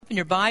open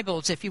your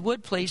Bibles, if you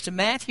would please, to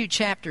Matthew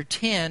chapter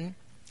 10.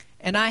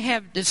 And I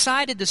have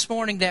decided this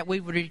morning that we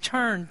would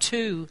return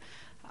to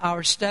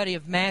our study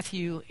of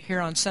Matthew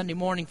here on Sunday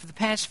morning. For the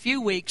past few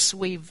weeks,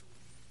 we've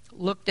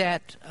looked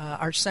at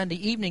our Sunday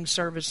evening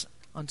service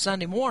on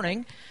Sunday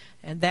morning,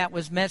 and that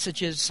was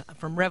messages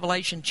from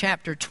Revelation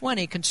chapter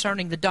 20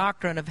 concerning the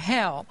doctrine of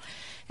hell.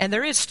 And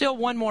there is still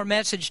one more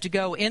message to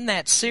go in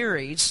that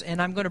series,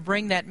 and I'm going to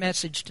bring that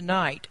message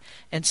tonight.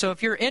 And so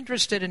if you're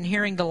interested in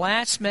hearing the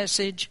last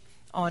message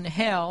on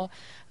hell,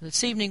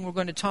 this evening we're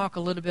going to talk a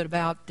little bit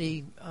about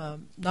the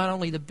not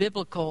only the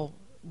biblical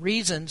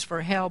reasons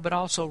for hell, but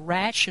also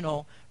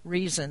rational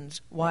reasons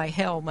why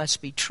hell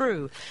must be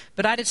true.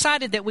 But I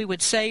decided that we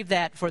would save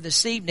that for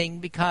this evening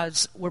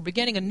because we're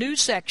beginning a new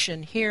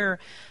section here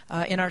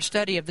in our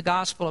study of the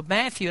Gospel of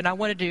Matthew, and I'm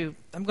going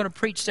to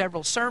preach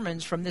several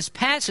sermons from this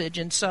passage,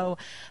 and so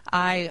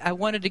I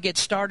wanted to get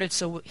started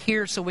so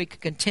we could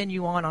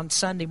continue on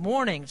Sunday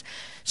mornings.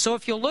 So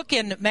if you'll look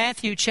in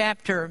Matthew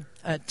chapter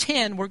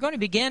 10, we're going to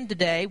begin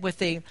today with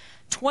the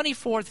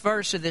 24th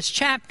verse of this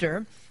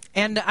chapter.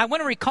 And I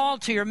want to recall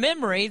to your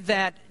memory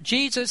that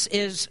Jesus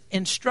is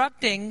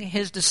instructing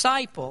his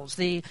disciples,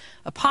 the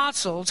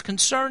apostles,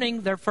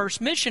 concerning their first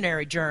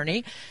missionary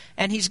journey.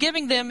 And he's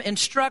giving them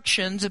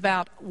instructions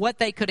about what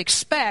they could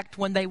expect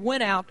when they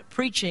went out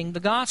preaching the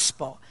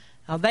gospel.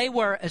 Now, they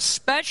were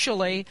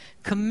especially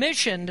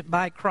commissioned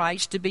by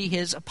Christ to be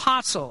his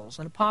apostles.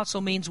 An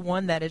apostle means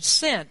one that is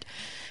sent.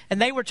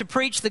 And they were to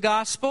preach the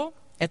gospel.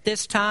 At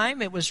this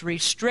time, it was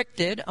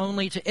restricted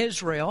only to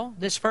Israel.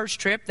 This first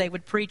trip, they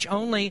would preach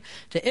only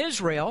to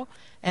Israel,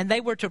 and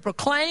they were to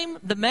proclaim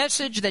the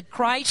message that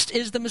Christ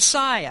is the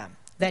Messiah,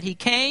 that he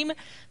came,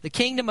 the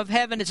kingdom of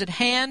heaven is at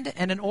hand,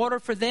 and in order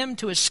for them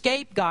to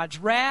escape God's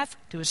wrath,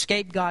 to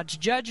escape God's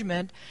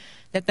judgment,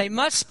 that they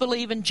must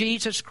believe in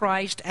Jesus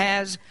Christ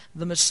as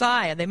the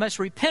Messiah. They must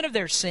repent of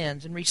their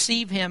sins and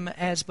receive him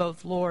as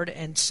both Lord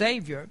and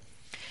Savior.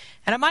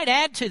 And I might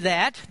add to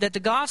that the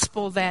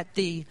gospel that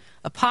the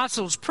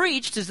apostles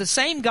preached is the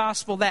same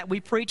gospel that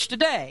we preach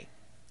today.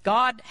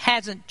 God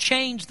hasn't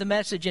changed the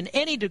message in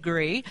any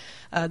degree.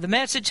 The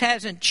message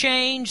hasn't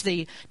changed.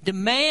 The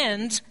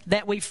demands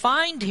that we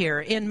find here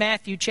in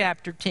Matthew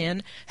chapter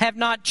 10 have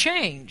not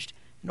changed.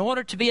 In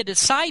order to be a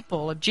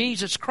disciple of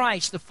Jesus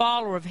Christ, the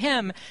follower of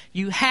him,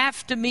 you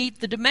have to meet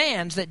the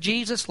demands that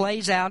Jesus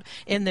lays out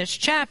in this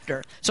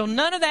chapter. So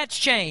none of that's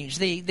changed.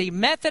 The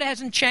method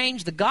hasn't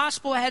changed. The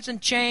gospel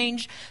hasn't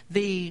changed.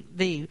 The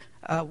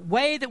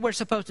way that we're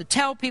supposed to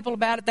tell people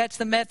about it, that's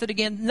the method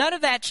again. None of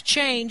that's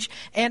changed,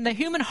 and the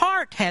human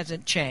heart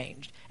hasn't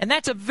changed. And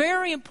that's a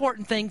very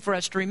important thing for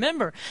us to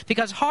remember,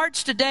 because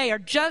hearts today are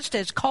just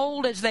as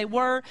cold as they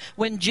were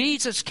when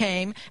Jesus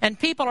came, and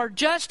people are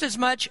just as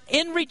much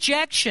in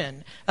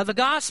rejection of the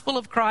gospel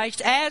of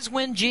Christ as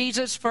when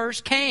Jesus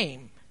first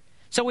came.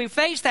 So we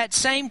face that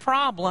same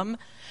problem,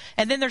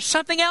 and then there's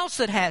something else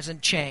that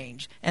hasn't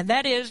changed, and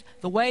that is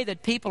the way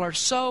that people are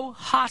so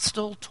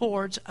hostile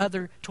towards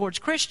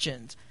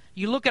Christians.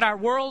 You look at our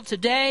world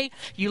today,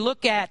 you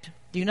look at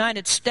the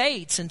United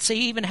States and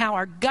see even how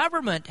our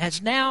government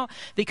has now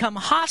become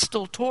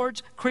hostile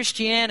towards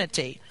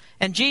Christianity.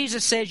 And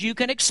Jesus says you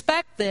can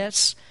expect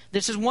this.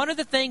 This is one of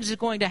the things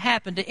that's going to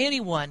happen to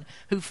anyone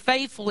who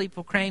faithfully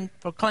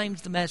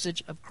proclaims the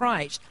message of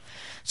Christ.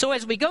 So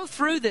as we go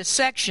through this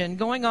section,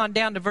 going on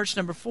down to verse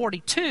number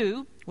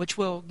 42, which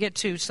we'll get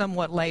to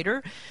somewhat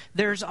later,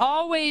 there's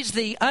always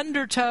the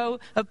undertow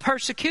of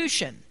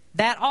persecution.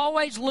 That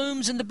always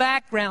looms in the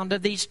background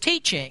of these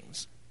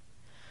teachings.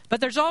 But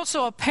there's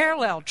also a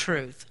parallel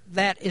truth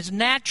that is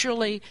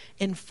naturally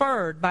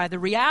inferred by the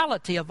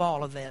reality of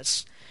all of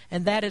this,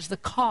 and that is the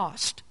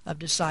cost of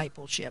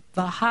discipleship,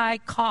 the high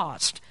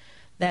cost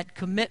that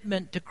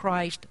commitment to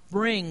Christ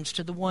brings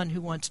to the one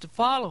who wants to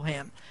follow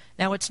him.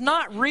 Now, it's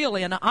not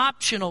really an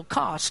optional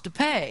cost to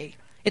pay.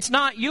 It's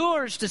not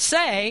yours to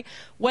say,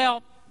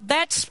 well,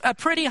 that's a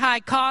pretty high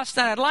cost,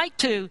 and I'd like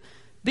to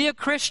be a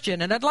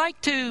Christian, and I'd like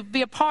to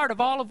be a part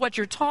of all of what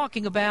you're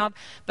talking about,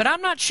 but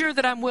I'm not sure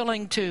that I'm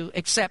willing to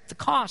accept the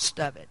cost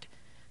of it.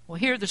 Well,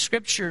 here the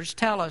Scriptures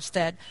tell us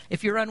that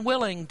if you're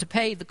unwilling to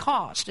pay the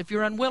cost, if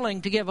you're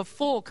unwilling to give a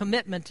full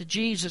commitment to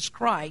Jesus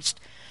Christ,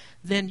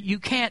 then you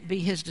can't be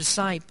his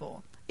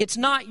disciple. It's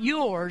not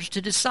yours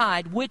to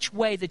decide which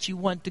way that you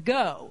want to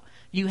go.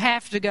 You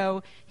have to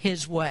go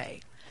his way.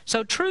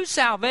 So true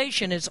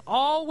salvation is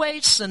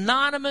always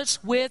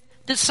synonymous with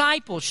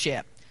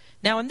discipleship.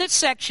 Now, in this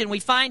section, we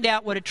find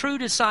out what a true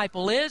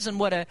disciple is and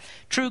what a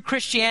true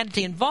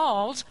Christianity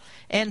involves.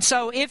 And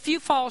so if you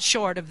fall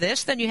short of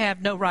this, then you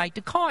have no right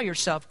to call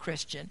yourself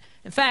Christian.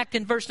 In fact,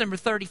 in verse number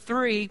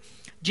 33,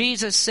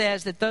 Jesus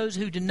says that those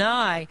who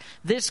deny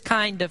this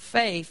kind of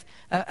faith,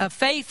 a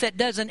faith that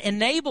doesn't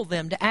enable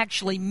them to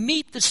actually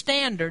meet the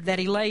standard that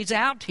he lays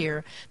out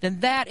here,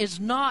 then that is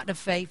not a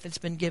faith that's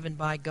been given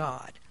by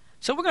God.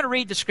 So we're going to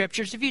read the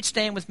Scriptures. If you'd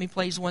stand with me,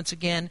 please, once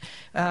again.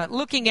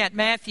 Looking at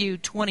Matthew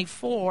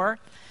 24.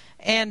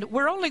 And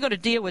we're only going to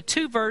deal with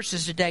two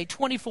verses today,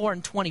 24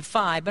 and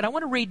 25. But I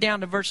want to read down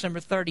to verse number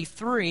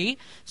 33,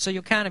 so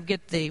you'll kind of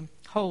get the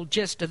whole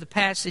gist of the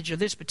passage, or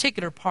this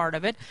particular part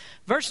of it.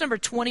 Verse number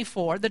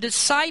 24, the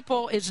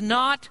disciple is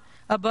not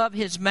above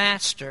his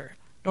master,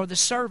 nor the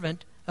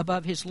servant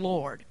above his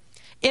Lord.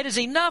 It is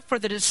enough for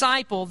the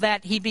disciple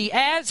that he be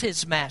as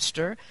his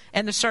master,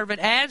 and the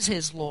servant as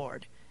his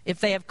Lord. If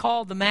they have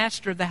called the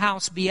master of the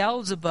house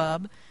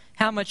Beelzebub,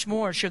 how much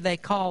more should they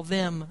call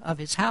them of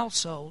his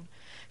household?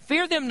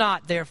 Fear them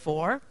not,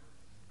 therefore,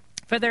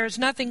 for there is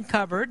nothing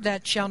covered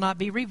that shall not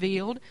be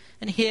revealed,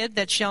 and hid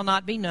that shall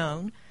not be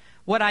known.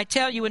 What I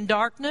tell you in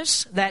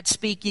darkness, that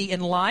speak ye in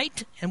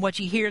light, and what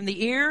ye hear in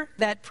the ear,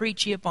 that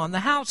preach ye upon the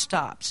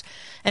housetops.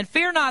 And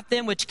fear not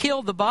them which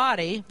kill the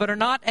body, but are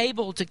not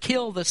able to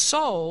kill the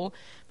soul,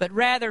 but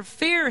rather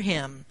fear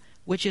him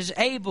which is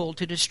able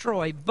to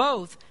destroy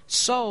both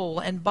soul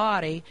and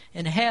body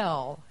in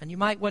hell. And you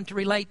might want to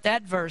relate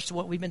that verse to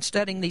what we've been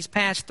studying these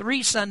past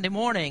 3 Sunday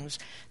mornings,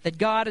 that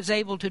God is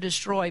able to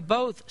destroy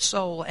both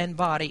soul and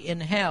body in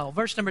hell.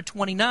 Verse number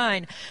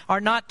 29,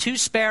 are not 2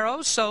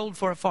 sparrows sold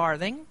for a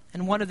farthing,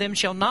 and one of them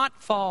shall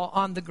not fall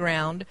on the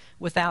ground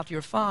without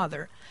your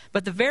Father?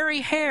 But the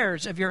very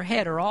hairs of your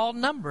head are all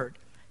numbered.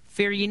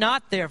 Fear ye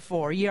not,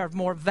 therefore, ye are of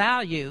more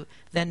value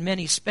than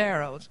many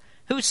sparrows.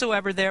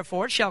 Whosoever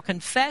therefore shall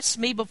confess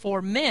me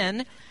before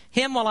men,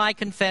 him will I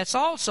confess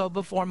also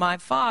before my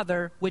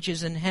Father which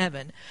is in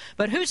heaven.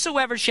 But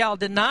whosoever shall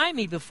deny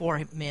me before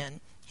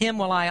men, him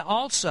will I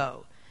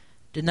also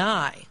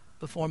deny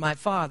before my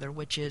Father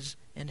which is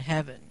in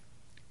heaven.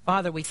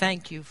 Father, we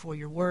thank you for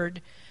your word,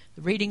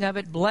 the reading of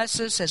it. Bless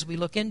us as we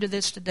look into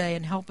this today,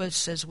 and help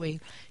us as we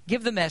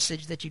give the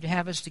message that you'd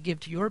have us to give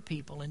to your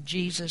people. In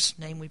Jesus'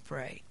 name we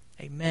pray.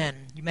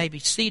 Amen. You may be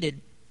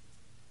seated.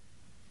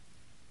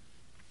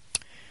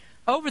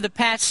 Over the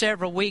past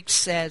several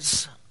weeks,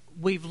 as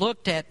we've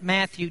looked at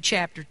Matthew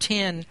chapter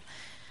 10,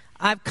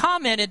 I've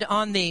commented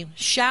on the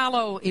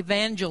shallow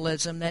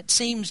evangelism that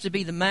seems to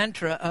be the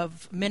mantra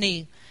of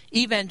many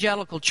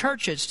evangelical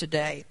churches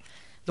today.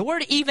 The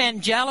word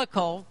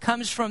evangelical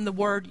comes from the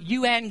word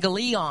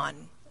euangelion,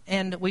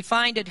 and we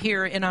find it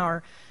here in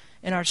our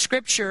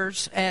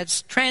scriptures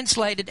as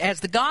translated as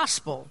the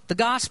gospel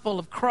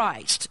of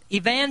Christ.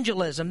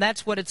 Evangelism,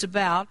 that's what it's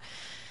about.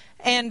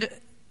 And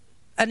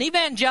an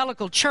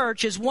evangelical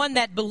church is one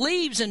that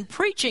believes in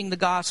preaching the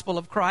gospel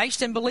of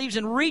Christ and believes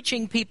in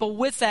reaching people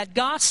with that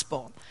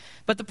gospel.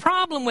 But the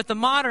problem with the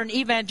modern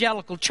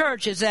evangelical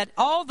church is that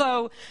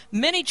although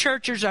many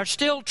churches are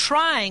still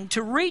trying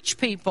to reach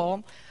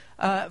people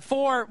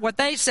for what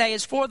they say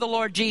is for the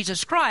Lord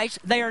Jesus Christ,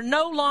 they are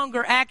no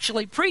longer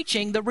actually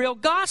preaching the real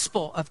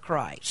gospel of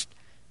Christ.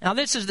 Now,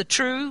 this is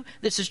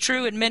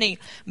true in many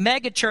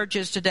mega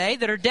churches today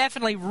that are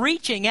definitely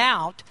reaching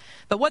out.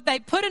 But what they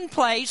put in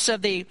place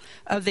of the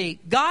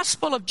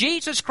gospel of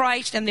Jesus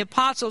Christ and the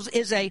apostles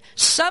is a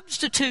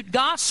substitute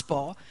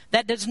gospel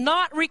that does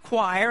not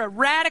require a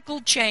radical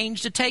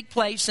change to take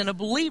place in a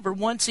believer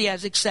once he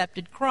has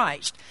accepted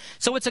Christ.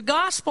 So it's a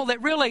gospel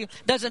that really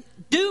doesn't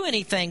do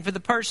anything for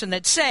the person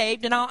that's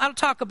saved, and I'll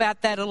talk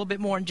about that a little bit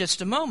more in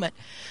just a moment.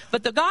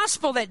 But the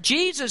gospel that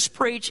Jesus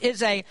preached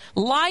is a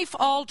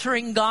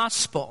life-altering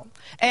gospel.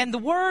 And the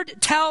Word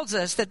tells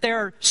us that there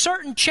are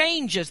certain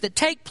changes that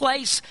take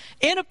place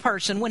in a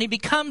person when he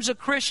becomes a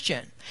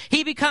Christian.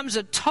 He becomes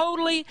a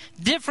totally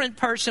different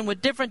person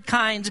with different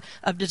kinds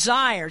of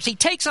desires. He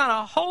takes on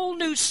a whole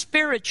new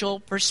spiritual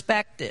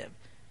perspective.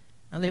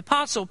 Now, the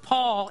Apostle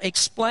Paul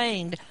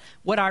explained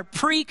what our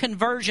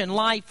pre-conversion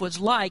life was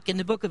like in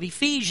the book of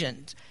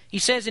Ephesians. He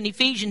says in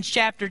Ephesians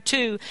chapter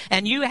 2,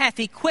 and you hath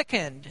he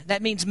quickened,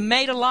 that means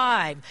made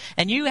alive,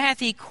 and you hath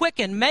he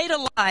quickened, made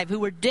alive, who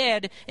were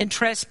dead in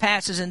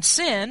trespasses and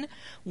sin,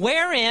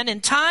 wherein in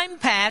time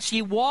past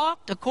ye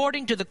walked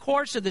according to the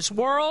course of this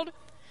world,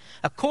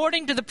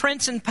 according to the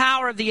prince and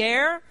power of the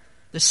air,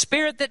 the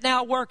spirit that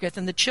now worketh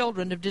in the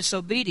children of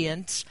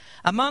disobedience,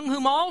 among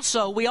whom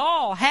also we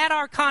all had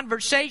our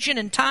conversation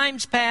in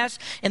times past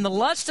in the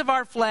lust of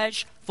our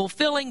flesh,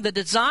 fulfilling the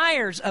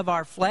desires of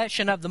our flesh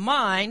and of the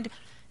mind,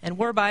 and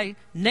were by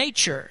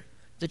nature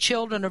the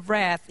children of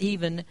wrath,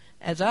 even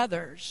as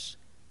others.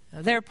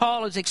 Now, there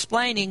Paul is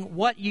explaining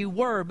what you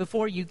were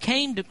before you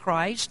came to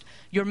Christ.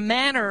 Your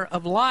manner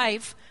of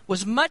life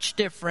was much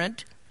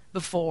different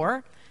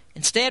before.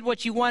 Instead,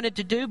 what you wanted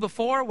to do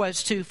before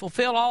was to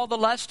fulfill all the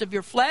lust of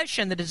your flesh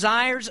and the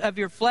desires of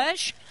your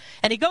flesh.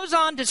 And he goes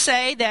on to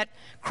say that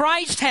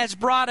Christ has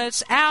brought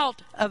us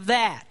out of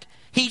that.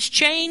 He's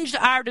changed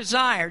our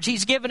desires.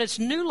 He's given us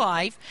new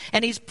life,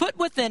 and he's put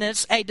within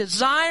us a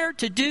desire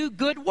to do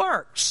good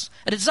works,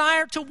 a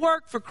desire to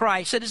work for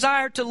Christ, a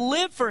desire to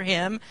live for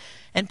him.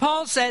 And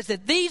Paul says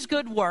that these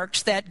good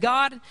works that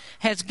God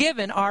has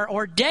given are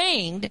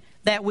ordained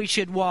that we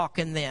should walk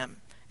in them.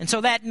 And so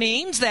that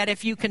means that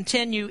if you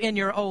continue in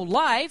your old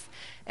life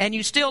and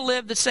you still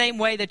live the same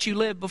way that you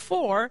lived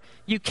before,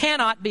 you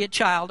cannot be a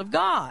child of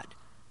God.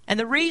 And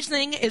the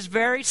reasoning is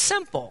very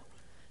simple.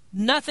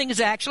 Nothing has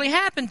actually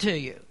happened to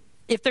you.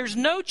 If there's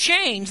no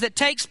change that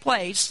takes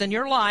place in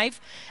your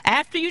life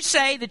after you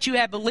say that you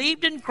have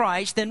believed in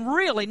Christ, then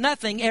really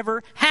nothing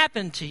ever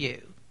happened to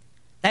you.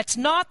 That's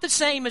not the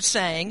same as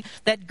saying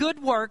that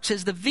good works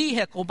is the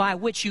vehicle by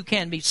which you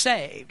can be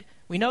saved.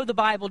 We know the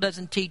Bible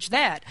doesn't teach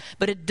that,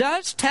 but it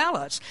does tell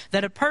us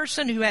that a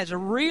person who has a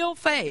real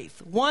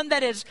faith, one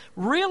that is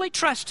really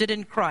trusted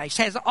in Christ,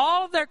 has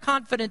all of their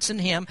confidence in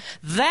Him,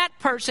 that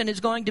person is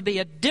going to be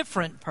a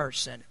different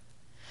person.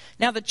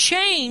 Now, the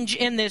change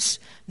in this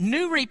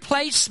new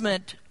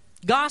replacement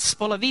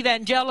gospel of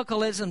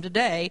evangelicalism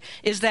today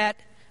is that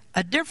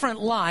a different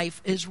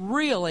life is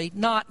really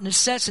not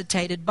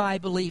necessitated by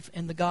belief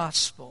in the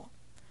gospel.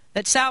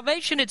 That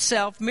salvation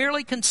itself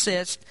merely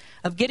consists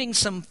of getting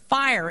some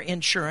fire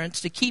insurance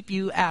to keep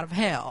you out of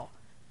hell.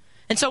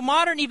 And so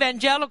modern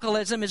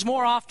evangelicalism is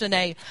more often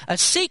a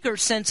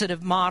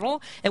seeker-sensitive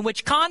model in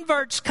which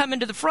converts come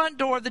into the front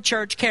door of the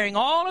church carrying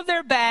all of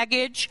their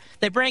baggage.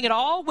 They bring it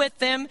all with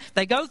them.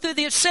 They go through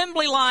the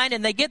assembly line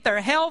and they get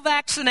their hell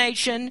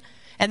vaccination.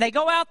 And they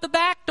go out the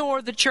back door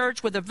of the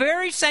church with the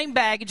very same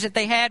baggage that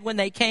they had when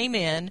they came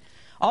in.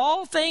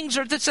 All things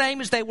are the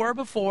same as they were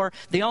before.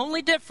 The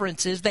only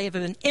difference is they have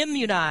been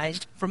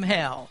immunized from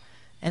hell.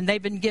 And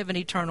they've been given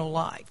eternal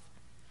life.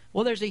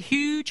 Well, there's a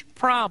huge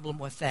problem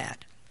with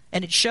that.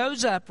 And it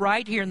shows up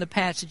right here in the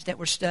passage that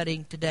we're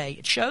studying today.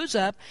 It shows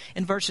up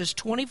in verses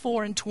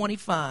 24 and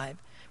 25,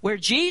 where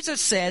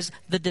Jesus says,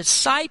 the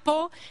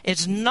disciple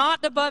is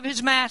not above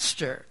his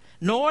master,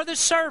 nor the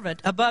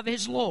servant above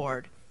his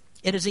Lord.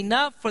 It is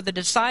enough for the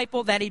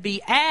disciple that he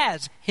be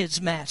as his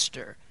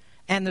master,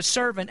 and the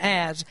servant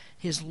as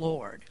his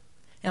Lord.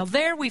 Now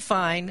there we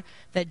find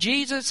that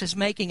Jesus is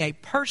making a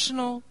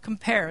personal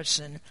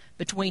comparison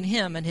between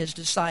him and his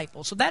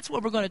disciples. So that's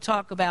what we're going to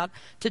talk about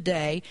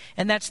today,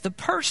 and that's the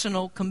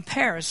personal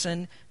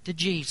comparison to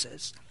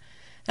Jesus.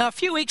 Now a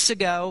few weeks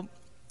ago,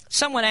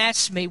 someone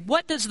asked me,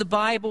 what does the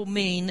Bible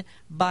mean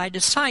by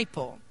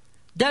disciple?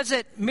 Does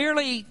it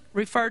merely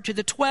refer to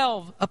the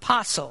 12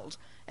 apostles?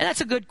 And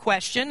that's a good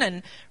question,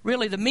 and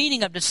really the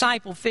meaning of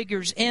disciple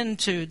figures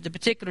into the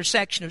particular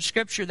section of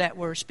Scripture that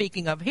we're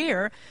speaking of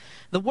here.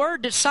 The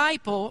word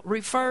disciple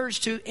refers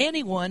to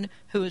anyone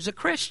who is a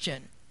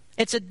Christian.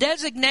 It's a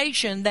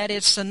designation that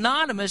is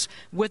synonymous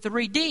with the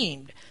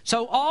redeemed.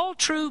 So all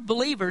true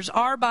believers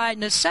are by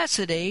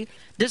necessity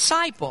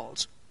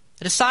disciples.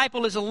 A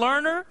disciple is a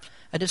learner.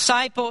 A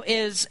disciple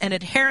is an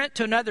adherent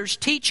to another's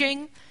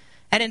teaching.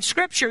 And in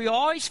Scripture, you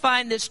always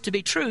find this to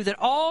be true, that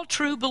all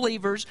true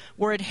believers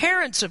were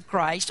adherents of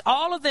Christ.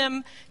 All of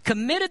them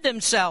committed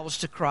themselves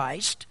to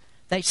Christ.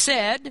 They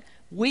said,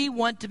 we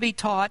want to be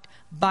taught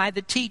by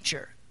the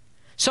teacher.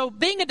 So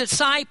being a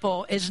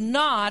disciple is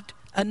not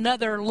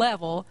another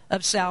level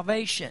of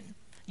salvation.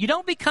 You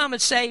don't become a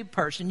saved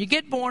person. You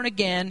get born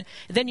again,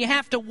 then you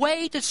have to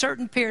wait a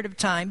certain period of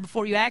time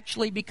before you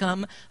actually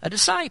become a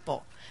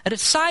disciple. A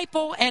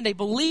disciple and a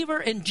believer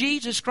in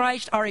Jesus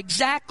Christ are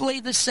exactly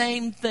the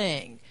same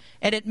thing.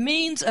 And it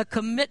means a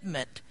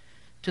commitment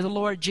to the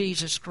Lord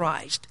Jesus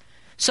Christ.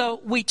 So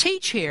we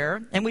teach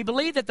here, and we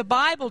believe that the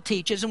Bible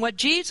teaches, and what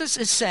Jesus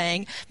is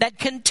saying, that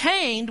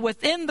contained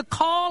within the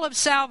call of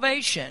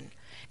salvation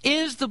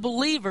is the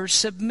believer's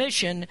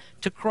submission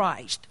to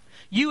Christ.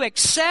 You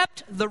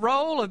accept the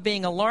role of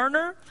being a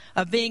learner,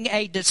 of being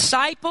a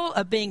disciple,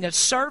 of being a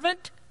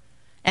servant.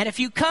 And if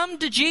you come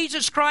to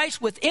Jesus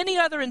Christ with any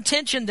other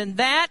intention than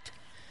that,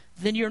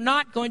 then you're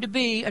not going to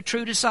be a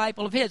true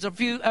disciple of His,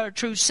 a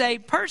true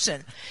saved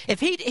person. If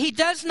He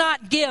does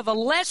not give a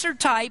lesser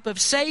type of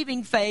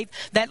saving faith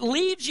that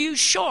leaves you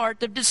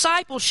short of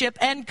discipleship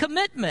and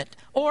commitment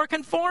or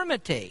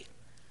conformity.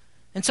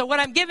 And so what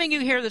I'm giving you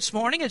here this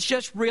morning is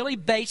just really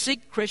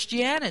basic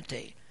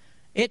Christianity.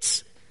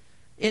 It's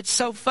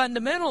so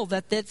fundamental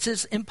that this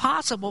is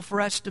impossible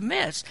for us to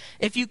miss.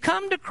 If you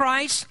come to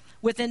Christ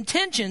with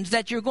intentions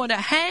that you're going to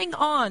hang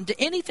on to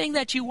anything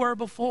that you were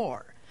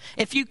before,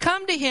 if you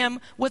come to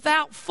Him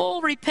without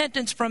full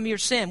repentance from your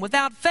sin,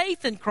 without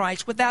faith in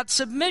Christ, without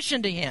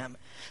submission to Him,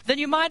 then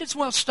you might as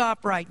well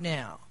stop right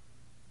now.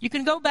 You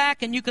can go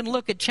back and you can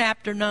look at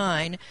chapter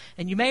 9,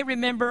 and you may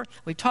remember,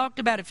 we talked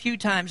about a few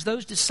times,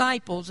 those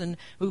disciples and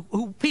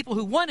people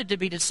who wanted to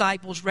be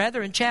disciples,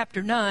 rather, in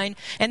chapter 9,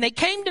 and they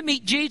came to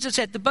meet Jesus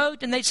at the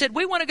boat, and they said,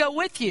 we want to go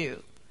with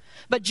you.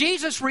 But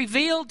Jesus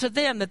revealed to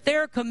them that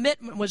their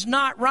commitment was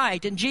not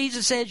right, and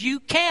Jesus says, you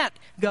can't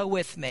go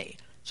with me.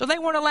 So they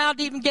weren't allowed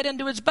to even get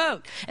into His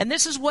boat. And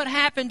this is what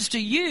happens to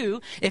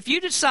you if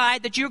you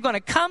decide that you're going to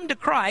come to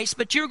Christ,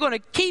 but you're going to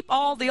keep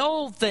all the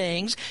old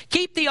things,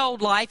 keep the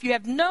old life. You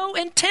have no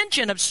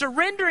intention of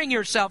surrendering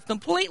yourself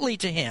completely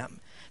to Him.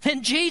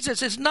 Then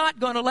Jesus is not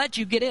going to let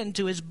you get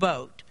into His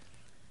boat.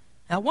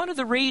 Now, one of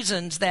the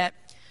reasons that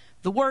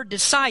the word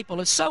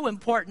disciple is so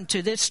important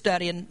to this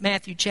study in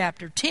Matthew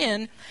chapter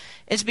 10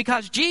 is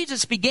because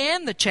Jesus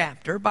began the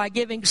chapter by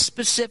giving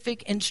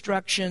specific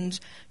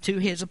instructions to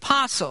His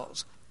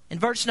apostles. In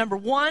verse number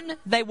 1,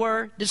 they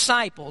were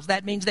disciples.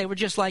 That means they were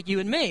just like you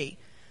and me.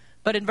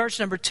 But in verse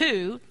number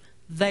 2,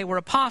 they were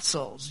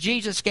apostles.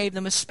 Jesus gave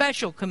them a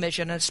special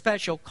commission, a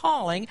special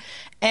calling.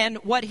 And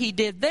what He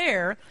did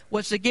there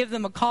was to give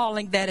them a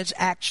calling that is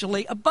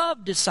actually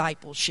above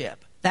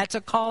discipleship. That's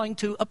a calling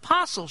to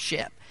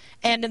apostleship.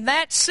 And in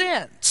that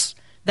sense,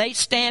 They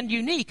stand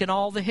unique in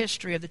all the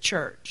history of the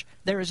church.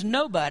 There is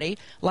nobody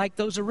like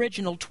those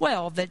original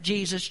 12 that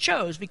Jesus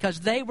chose, because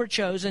they were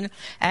chosen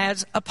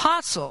as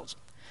apostles.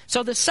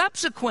 So the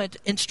subsequent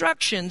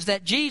instructions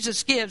that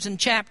Jesus gives in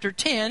chapter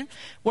 10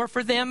 were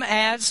for them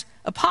as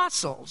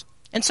apostles.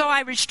 And so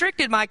I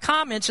restricted my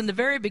comments in the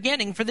very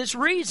beginning for this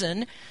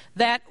reason,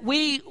 that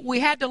we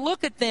had to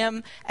look at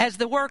them as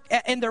the work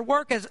in their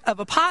work as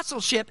of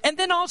apostleship, and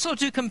then also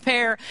to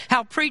compare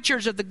how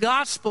preachers of the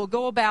gospel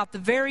go about the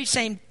very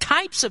same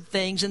types of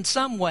things in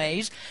some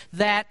ways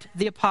that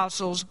the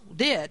apostles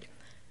did.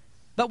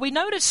 But we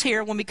notice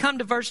here, when we come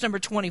to verse number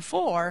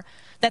 24,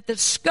 that the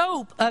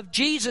scope of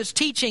Jesus'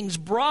 teachings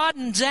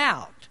broadens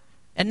out.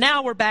 And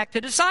now we're back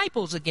to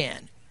disciples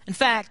again. In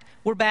fact,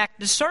 we're back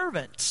to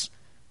servants,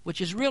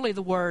 which is really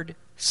the word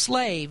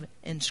slave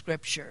in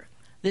Scripture.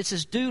 This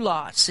is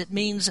doulos. It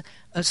means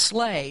a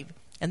slave.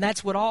 And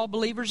that's what all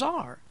believers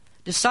are.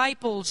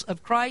 Disciples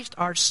of Christ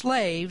are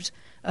slaves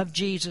of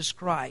Jesus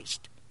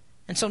Christ.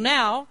 And so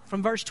now,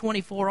 from verse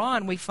 24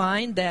 on, we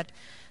find that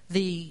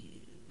the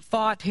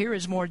thought here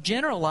is more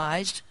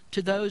generalized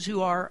to those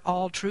who are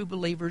all true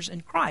believers in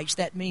Christ.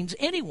 That means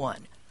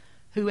anyone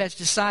who has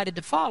decided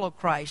to follow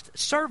Christ,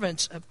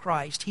 servants of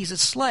Christ. He's a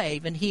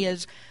slave and he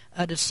is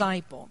a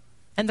disciple.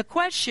 And the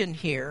question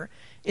here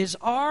is,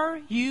 are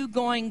you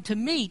going to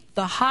meet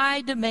the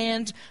high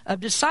demands of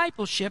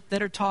discipleship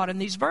that are taught in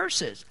these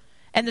verses?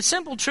 And the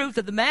simple truth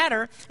of the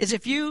matter is,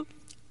 if you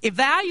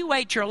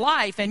evaluate your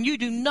life and you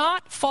do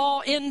not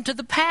fall into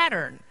the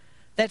pattern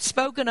that's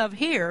spoken of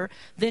here,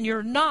 then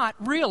you're not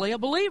really a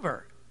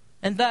believer.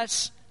 And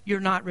thus, you're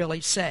not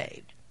really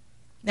saved.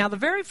 Now, the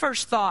very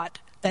first thought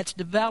that's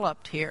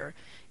developed here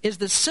is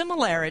the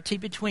similarity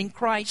between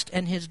Christ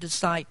and his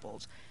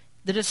disciples.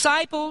 The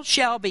disciple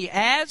shall be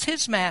as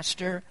his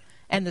master,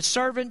 and the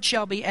servant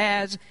shall be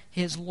as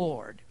his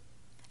Lord.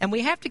 And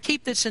we have to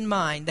keep this in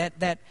mind,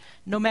 that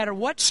no matter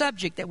what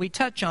subject that we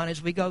touch on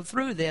as we go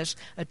through this,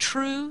 a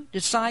true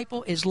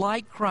disciple is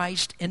like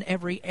Christ in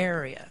every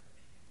area.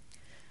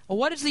 Well,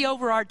 what is the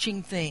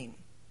overarching theme?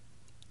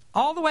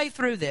 All the way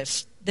through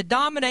this, that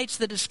dominates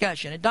the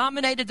discussion. It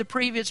dominated the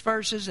previous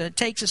verses, and it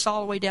takes us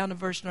all the way down to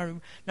verse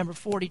number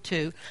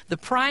 42. The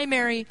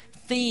primary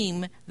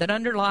theme that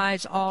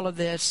underlies all of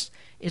this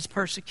is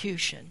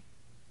persecution.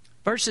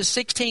 Verses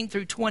 16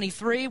 through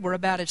 23 were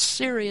about as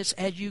serious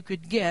as you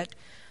could get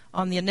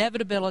on the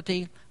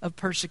inevitability of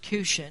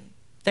persecution.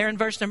 There in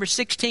verse number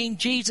 16,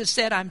 Jesus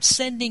said, "I'm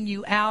sending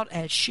you out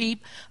as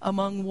sheep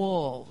among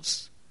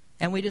wolves."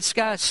 And we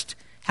discussed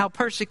how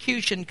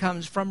persecution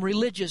comes from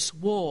religious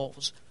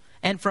wolves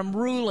and from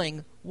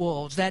ruling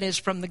wolves, that is,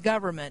 from the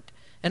government,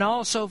 and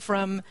also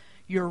from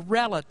your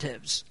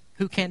relatives,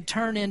 who can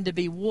turn in to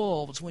be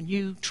wolves when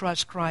you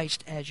trust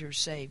Christ as your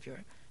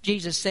Savior.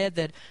 Jesus said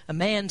that a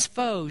man's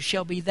foes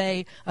shall be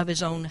they of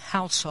his own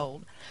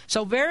household.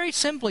 So very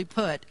simply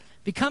put,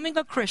 becoming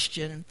a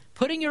Christian,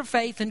 putting your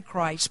faith in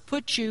Christ,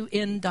 puts you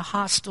into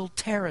hostile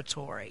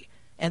territory.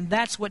 And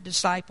that's what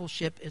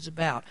discipleship is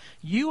about.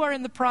 You are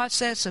in the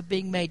process of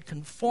being made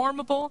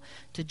conformable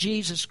to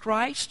Jesus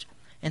Christ.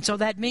 And so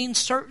that means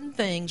certain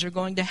things are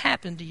going to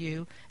happen to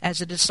you as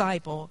a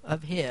disciple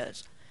of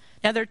his.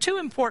 Now, there are two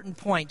important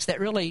points that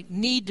really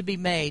need to be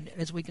made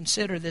as we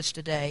consider this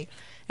today.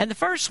 And the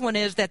first one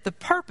is that the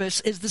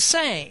purpose is the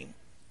same.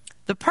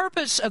 The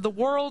purpose of the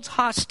world's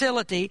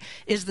hostility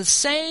is the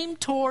same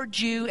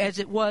towards you as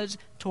it was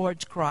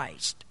towards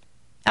Christ.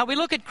 Now, we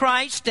look at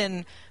Christ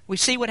and we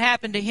see what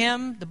happened to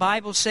him. The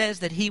Bible says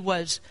that he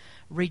was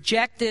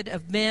rejected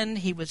of men.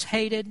 He was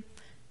hated.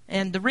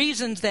 And the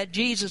reasons that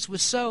Jesus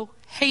was so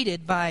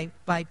hated by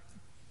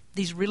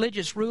these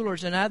religious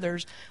rulers and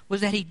others was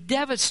that he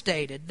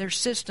devastated their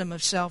system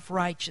of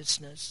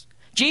self-righteousness.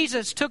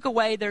 Jesus took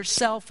away their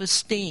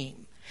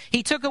self-esteem.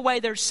 He took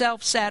away their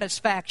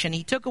self-satisfaction.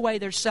 He took away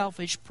their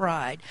selfish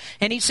pride.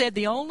 And he said,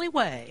 the only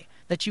way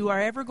that you are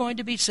ever going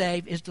to be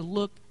saved is to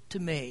look to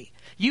me.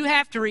 You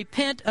have to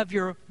repent of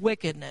your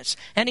wickedness.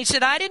 And he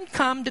said, I didn't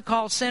come to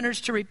call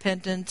sinners to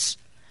repentance,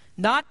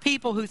 not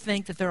people who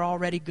think that they're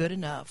already good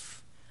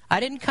enough. I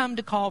didn't come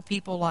to call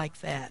people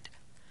like that.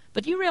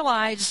 But you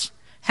realize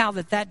how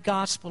that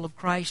gospel of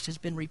Christ has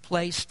been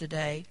replaced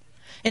today.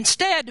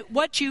 Instead,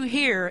 what you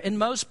hear in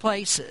most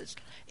places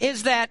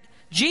is that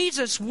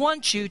Jesus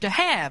wants you to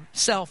have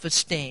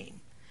self-esteem.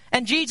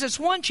 And Jesus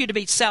wants you to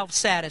be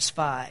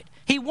self-satisfied.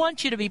 He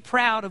wants you to be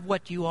proud of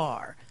what you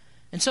are.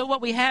 And so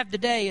what we have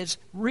today is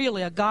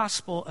really a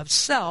gospel of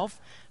self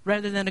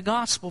rather than a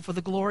gospel for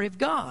the glory of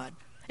God.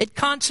 It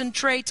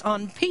concentrates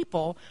on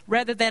people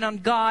rather than on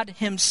God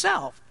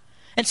himself.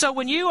 And so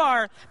when you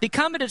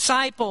become a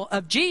disciple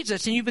of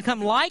Jesus and you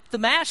become like the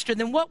Master,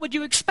 then what would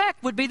you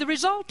expect would be the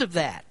result of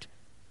that?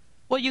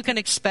 Well, you can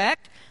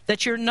expect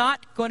that you're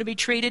not going to be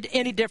treated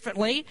any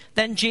differently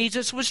than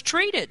Jesus was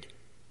treated.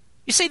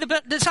 You see,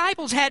 the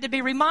disciples had to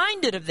be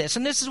reminded of this,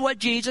 and this is what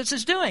Jesus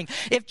is doing.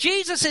 If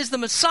Jesus is the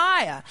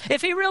Messiah,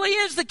 if he really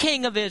is the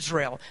King of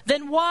Israel,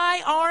 then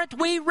why aren't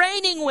we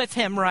reigning with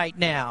him right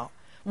now?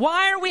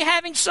 Why are we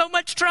having so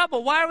much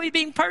trouble? Why are we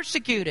being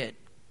persecuted?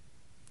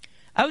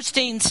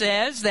 Osteen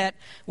says that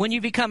when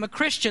you become a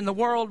Christian, the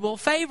world will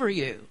favor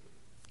you.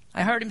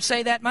 I heard him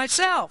say that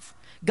myself.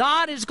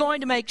 God is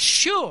going to make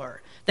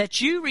sure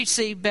that you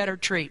receive better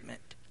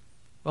treatment.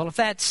 Well, if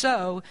that's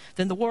so,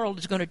 then the world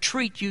is going to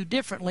treat you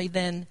differently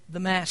than the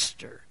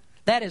Master.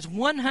 That is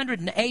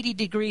 180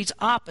 degrees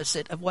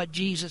opposite of what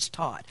Jesus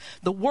taught.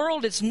 The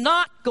world is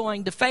not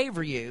going to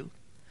favor you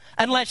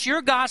unless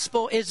your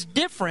gospel is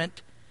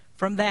different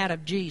from that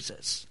of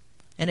Jesus.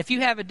 And if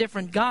you have a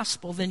different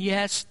gospel, then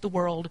yes, the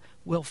world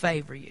will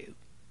favor you.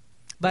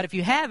 But if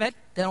you have it,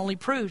 that only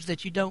proves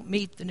that you don't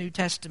meet the New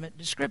Testament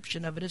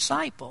description of a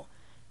disciple.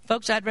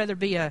 Folks, I'd rather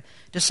be a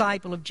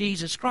disciple of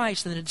Jesus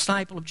Christ than a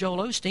disciple of Joel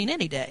Osteen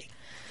any day.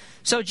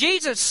 So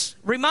Jesus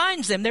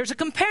reminds them there's a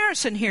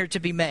comparison here to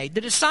be made.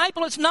 The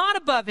disciple is not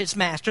above his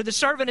master. The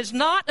servant is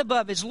not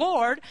above his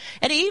Lord.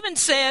 And he even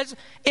says,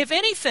 if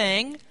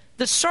anything,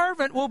 the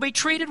servant will be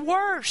treated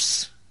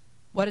worse.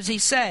 What does he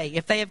say?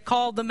 If they have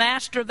called the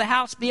master of the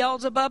house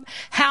Beelzebub,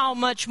 how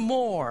much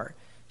more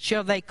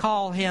shall they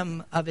call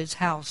him of his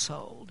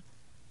household?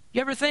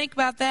 You ever think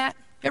about that?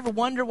 You ever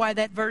wonder why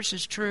that verse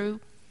is true?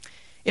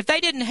 If they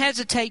didn't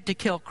hesitate to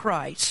kill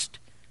Christ,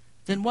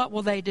 then what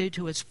will they do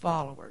to his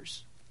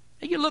followers?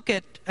 You look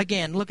at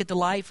the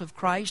life of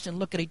Christ and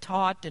look at he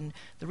taught and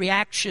the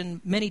reaction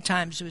many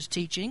times to his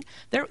teaching.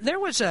 There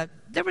was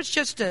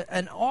just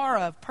an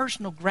aura of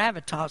personal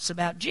gravitas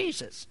about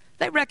Jesus.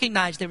 They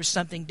recognized there was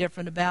something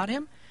different about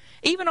him.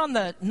 Even on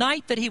the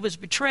night that he was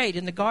betrayed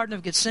in the Garden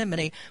of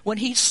Gethsemane, when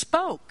he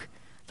spoke,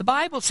 the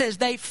Bible says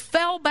they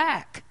fell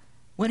back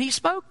when he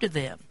spoke to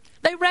them.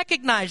 They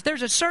recognized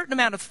there's a certain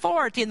amount of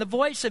authority in the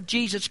voice of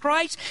Jesus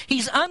Christ.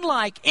 He's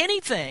unlike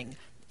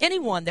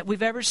anyone that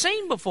we've ever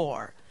seen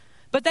before.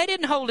 But they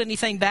didn't hold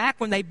anything back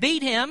when they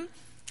beat him,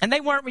 and they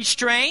weren't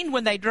restrained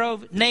when they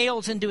drove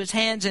nails into his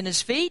hands and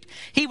his feet.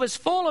 He was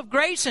full of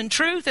grace and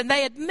truth, and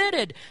they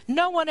admitted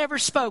no one ever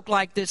spoke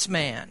like this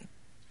man.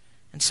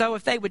 And so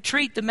if they would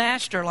treat the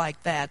master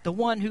like that, the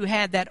one who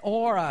had that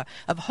aura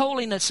of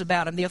holiness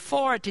about him, the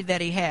authority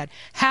that he had,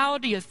 how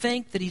do you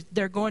think that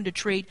they're going to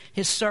treat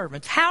his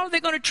servants? How are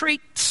they going to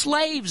treat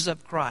slaves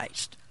of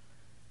Christ?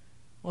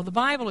 Well, the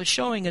Bible is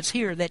showing us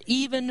here that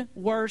even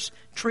worse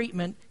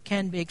treatment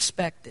can be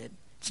expected.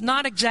 It's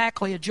not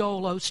exactly a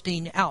Joel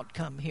Osteen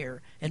outcome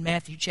here in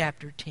Matthew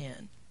chapter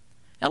 10.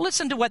 Now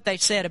listen to what they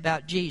said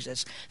about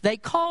Jesus. They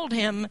called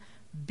him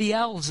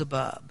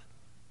Beelzebub.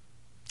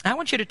 I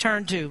want you to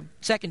turn to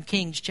 2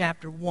 Kings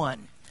chapter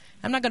 1.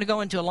 I'm not going to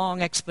go into a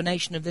long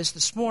explanation of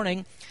this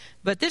morning,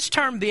 but this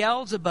term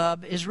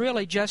Beelzebub is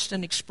really just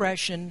an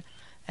expression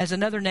as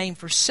another name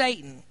for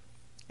Satan.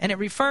 And it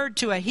referred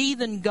to a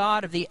heathen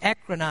god of the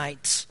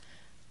Ekronites.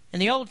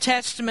 In the Old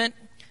Testament,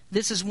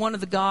 this is one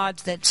of the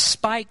gods that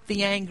spiked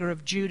the anger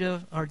of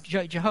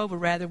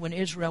Jehovah when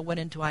Israel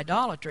went into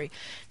idolatry.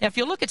 Now, if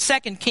you look at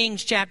 2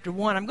 Kings chapter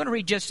 1, I'm going to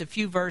read just a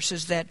few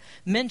verses that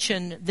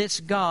mention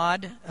this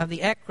god of the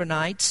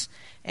Ekronites.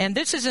 And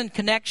this is in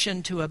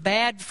connection to a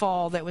bad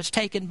fall that was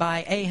taken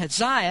by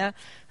Ahaziah,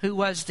 who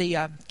was the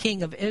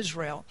king of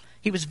Israel.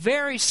 He was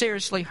very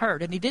seriously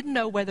hurt, and he didn't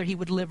know whether he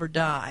would live or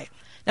die.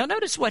 Now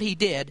notice what he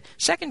did.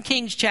 2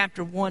 Kings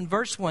chapter 1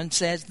 verse 1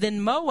 says,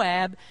 Then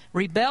Moab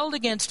rebelled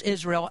against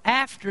Israel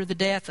after the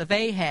death of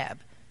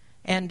Ahab.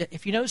 And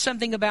if you know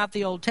something about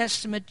the Old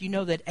Testament, you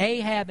know that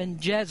Ahab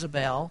and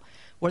Jezebel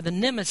were the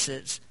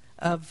nemesis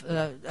of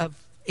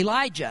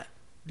Elijah.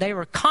 They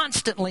were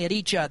constantly at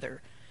each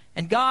other.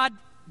 And God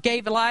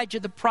gave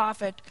Elijah the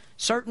prophet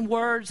certain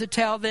words to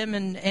tell them,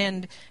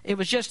 and it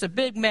was just a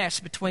big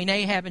mess between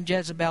Ahab and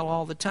Jezebel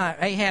all the time.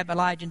 Ahab,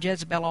 Elijah, and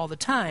Jezebel all the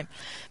time.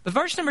 But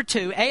verse number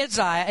 2,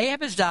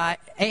 Ahab has died,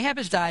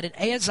 and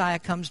Ahaziah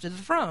comes to the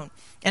throne.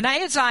 And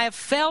Ahaziah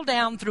fell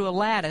down through a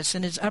lattice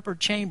in his upper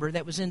chamber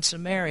that was in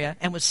Samaria,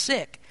 and was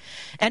sick.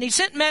 And he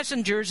sent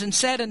messengers and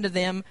said unto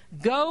them,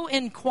 Go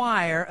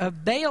inquire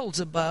of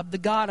Beelzebub, the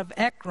god of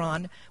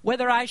Ekron,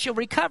 whether I shall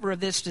recover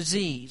of this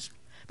disease.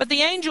 But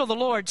the angel of the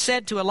Lord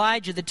said to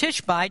Elijah the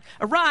Tishbite,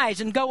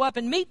 Arise and go up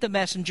and meet the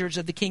messengers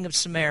of the king of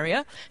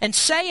Samaria, and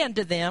say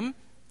unto them,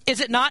 Is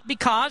it not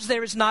because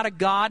there is not a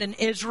God in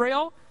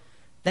Israel,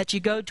 that ye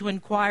go to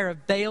inquire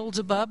of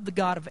Beelzebub, the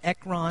god of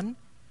Ekron?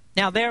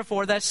 Now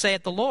therefore, thus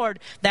saith the Lord,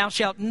 Thou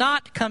shalt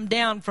not come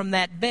down from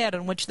that bed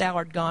on which thou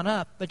art gone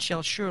up, but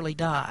shalt surely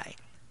die.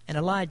 And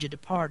Elijah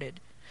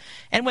departed.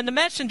 And when the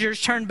messengers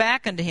turned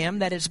back unto him,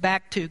 that is,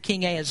 back to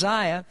King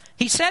Ahaziah,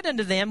 he said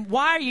unto them,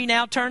 Why are ye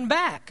now turned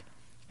back?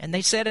 And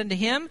they said unto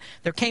him,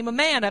 There came a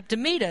man up to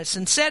meet us,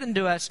 and said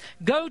unto us,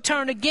 Go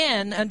turn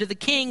again unto the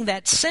king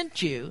that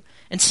sent you,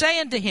 and say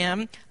unto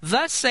him,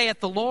 Thus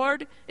saith the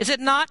Lord, Is it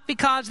not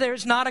because there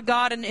is not a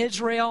God in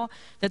Israel,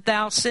 that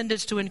thou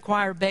sendest to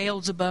inquire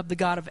Beelzebub, the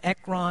god of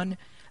Ekron?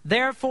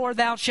 Therefore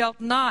thou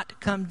shalt not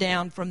come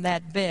down from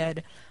that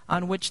bed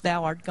on which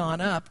thou art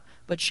gone up,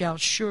 but shalt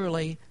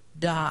surely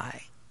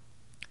die.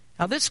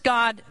 Now this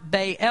god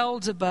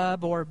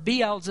Beelzebub, or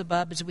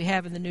Beelzebub as we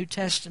have in the New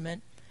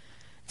Testament,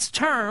 it's a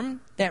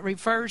term that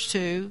refers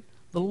to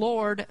the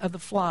Lord of the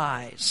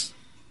Flies.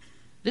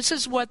 This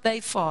is what they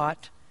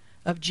thought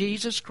of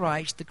Jesus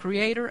Christ, the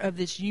creator of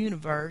this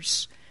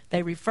universe,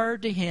 they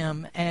referred to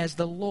him as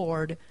the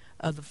Lord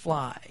of the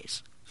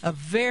Flies. A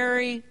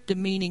very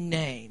demeaning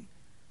name.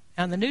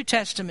 Now, in the New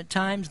Testament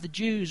times, the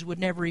Jews would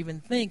never even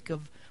think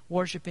of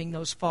worshiping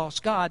those false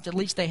gods. At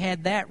least they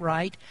had that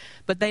right.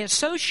 But they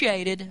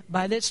associated,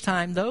 by this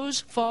time,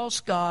 those false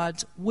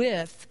gods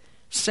with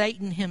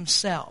Satan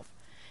himself.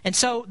 And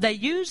so they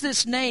used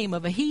this name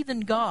of a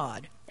heathen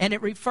god, and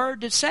it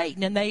referred to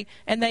Satan, and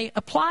they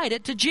applied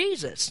it to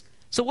Jesus.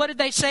 So what did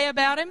they say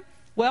about him?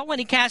 Well, when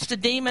he cast a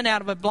demon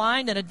out of a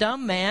blind and a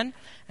dumb man,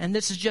 and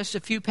this is just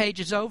a few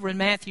pages over in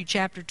Matthew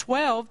chapter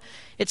 12,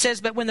 it says,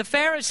 "But when the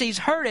Pharisees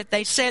heard it,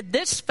 they said,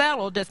 'This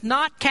fellow doth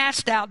not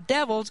cast out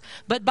devils,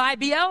 but by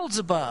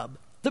Beelzebub,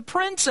 the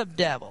prince of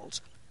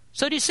devils.'"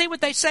 So do you see what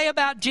they say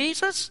about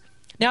Jesus?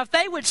 Now, if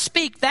they would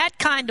speak that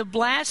kind of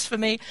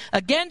blasphemy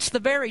against the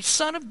very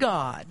Son of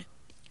God,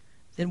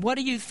 then what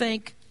do you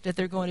think that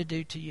they're going to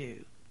do to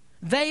you?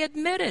 They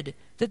admitted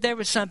that there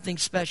was something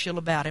special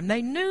about him.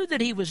 They knew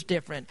that he was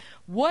different.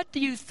 What do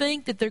you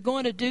think that they're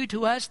going to do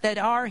to us that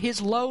are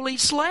his lowly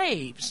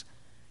slaves?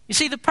 You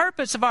see, the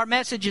purpose of our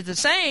message is the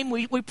same.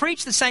 We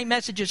preach the same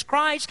message as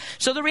Christ,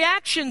 so the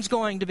reaction's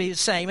going to be the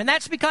same. And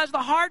that's because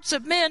the hearts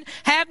of men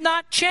have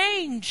not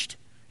changed.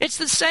 It's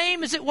the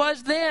same as it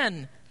was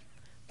then.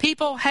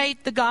 People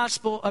hate the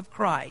gospel of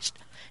Christ.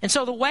 And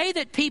so the way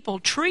that people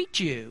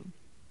treat you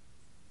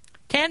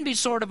can be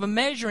sort of a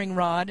measuring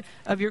rod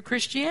of your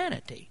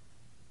Christianity.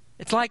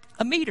 It's like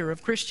a meter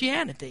of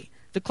Christianity.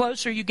 The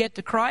closer you get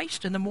to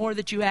Christ and the more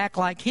that you act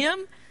like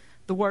him,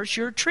 the worse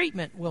your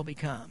treatment will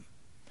become.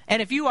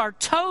 And if you are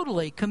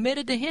totally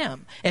committed to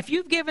him, if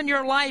you've given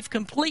your life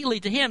completely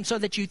to him so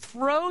that you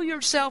throw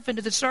yourself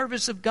into the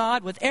service of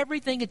God with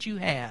everything that you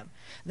have,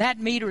 that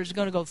meter is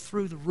going to go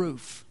through the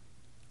roof.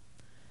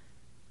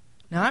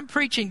 Now, I'm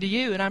preaching to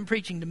you and I'm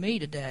preaching to me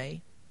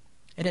today,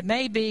 and it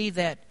may be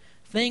that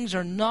things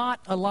are not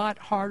a lot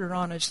harder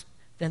on us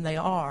than they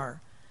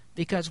are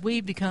because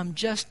we've become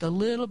just a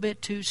little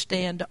bit too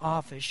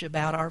standoffish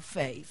about our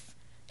faith,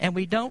 and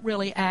we don't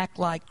really act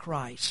like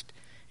Christ,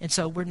 and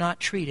so we're not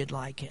treated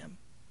like him.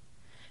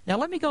 Now,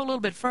 let me go a little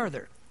bit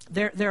further.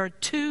 There are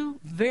two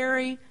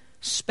very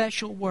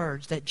special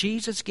words that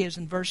Jesus gives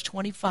in verse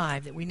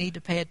 25 that we need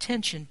to pay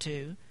attention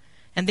to,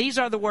 and these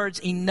are the words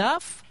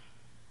enough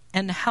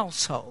and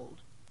household.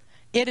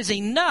 It is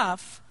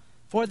enough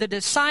for the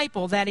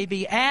disciple that he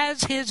be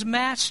as his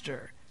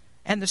master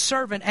and the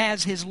servant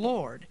as his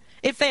Lord.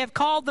 If they have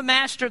called the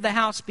master of the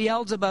house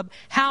Beelzebub,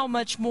 how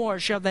much more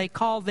shall they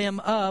call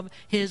them of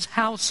his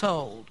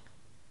household?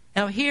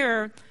 Now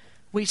here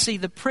we see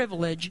the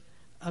privilege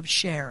of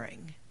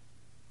sharing.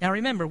 Now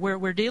remember,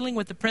 we're dealing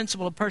with the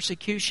principle of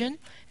persecution,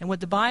 and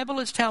what the Bible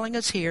is telling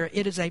us here,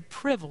 it is a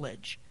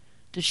privilege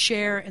to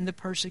share in the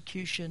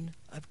persecution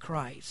of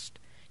Christ.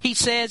 He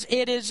says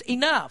it is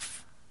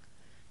enough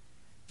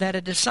that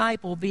a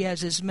disciple be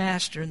as his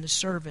master and the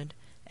servant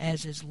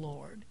as his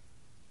Lord.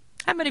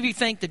 How many of you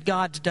think that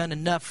God's done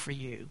enough for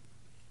you?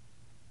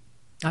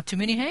 Not too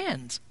many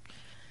hands.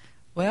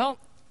 Well,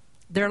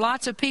 there are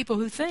lots of people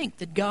who think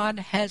that God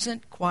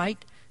hasn't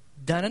quite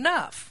done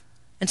enough.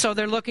 And so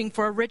they're looking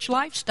for a rich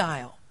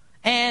lifestyle.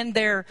 And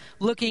they're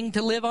looking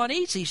to live on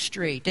easy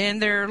street.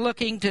 And they're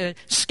looking to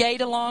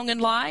skate along in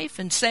life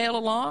and sail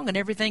along and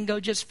everything go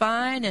just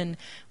fine. And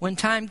when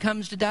time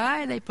comes to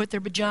die, they put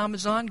their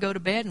pajamas on, go to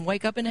bed, and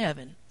wake up in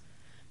heaven.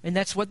 And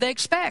that's what they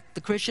expect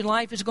the Christian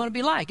life is going to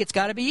be like. It's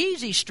got to be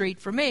easy street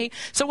for me.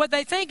 So what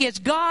they think is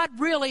God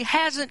really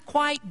hasn't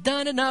quite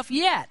done enough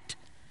yet.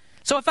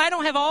 So if I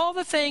don't have all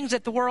the things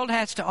that the world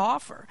has to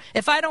offer,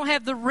 if I don't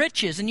have the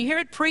riches, and you hear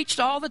it preached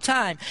all the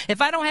time,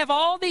 if I don't have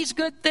all these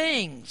good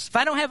things, if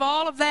I don't have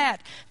all of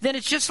that, then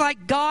it's just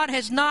like God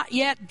has not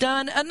yet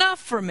done enough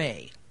for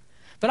me.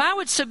 But I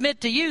would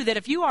submit to you that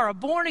if you are a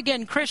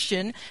born-again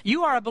Christian,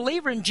 you are a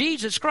believer in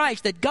Jesus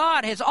Christ, that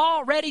God has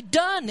already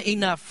done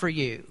enough for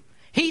you.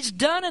 He's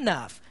done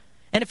enough.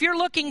 And if you're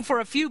looking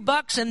for a few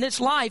bucks in this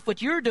life,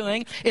 what you're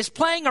doing is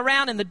playing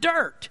around in the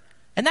dirt.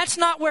 And that's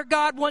not where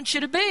God wants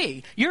you to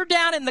be. You're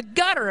down in the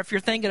gutter if you're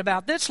thinking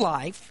about this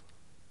life.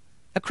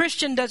 A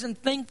Christian doesn't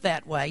think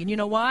that way. And you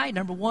know why?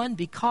 Number one,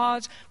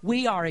 because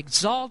we are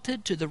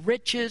exalted to the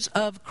riches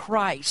of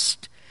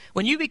Christ.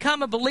 When you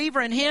become a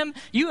believer in him,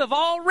 you have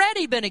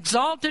already been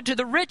exalted to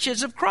the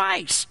riches of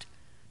Christ.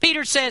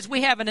 Peter says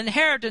we have an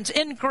inheritance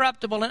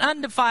incorruptible and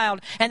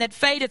undefiled, and that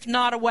fadeth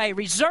not away,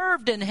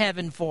 reserved in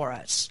heaven for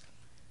us.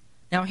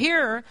 Now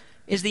here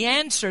is the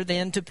answer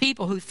then to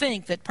people who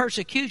think that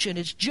persecution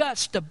is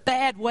just a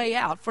bad way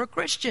out for a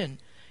Christian.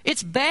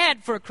 It's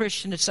bad for a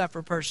Christian to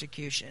suffer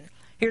persecution.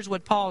 Here's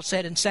what Paul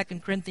said in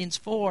 2 Corinthians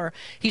 4.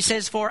 He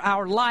says, "For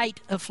our light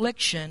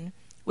affliction,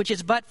 which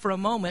is but for a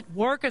moment,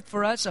 worketh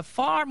for us a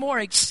far more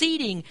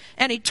exceeding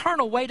and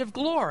eternal weight of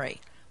glory.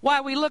 Why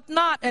we look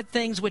not at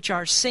things which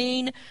are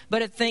seen,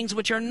 but at things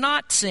which are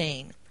not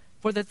seen.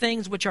 For the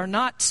things which are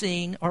not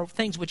seen, or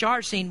things which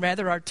are seen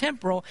rather, are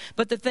temporal,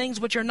 but the things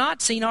which are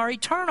not seen are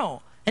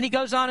eternal." And he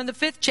goes on in the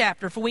 5th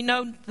chapter, "For we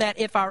know that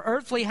if our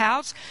earthly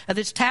house of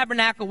this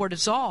tabernacle were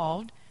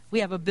dissolved, We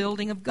have a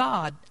building of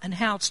God, an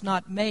house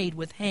not made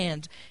with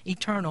hands,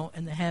 eternal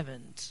in the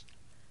heavens.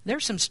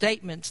 There's some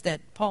statements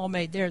that Paul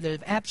made there that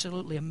have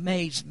absolutely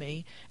amazed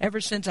me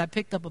ever since I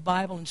picked up a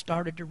Bible and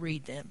started to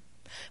read them.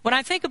 When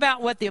I think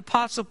about what the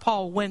Apostle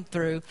Paul went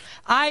through,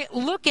 I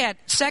look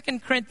at 2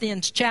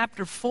 Corinthians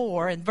chapter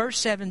 4 and verse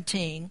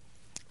 17,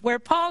 where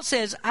Paul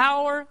says,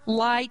 our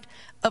light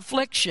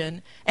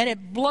affliction, and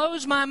it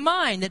blows my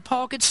mind that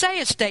Paul could say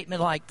a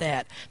statement like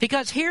that.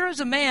 Because here is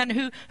a man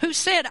who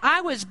said, I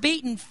was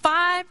beaten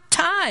 5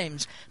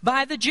 times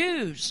by the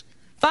Jews.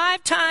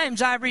 5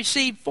 times I've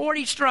received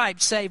 40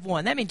 stripes save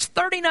one. That means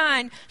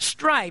 39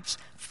 stripes.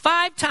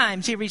 5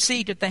 times he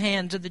received at the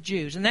hands of the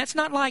Jews. And that's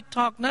not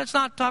that's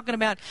not talking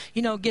about,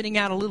 getting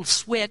out a little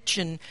switch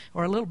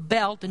or a little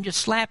belt and just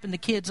slapping the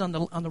kids on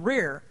the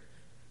rear.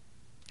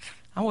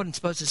 I wasn't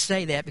supposed to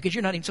say that because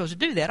you're not even supposed to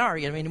do that, are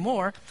you,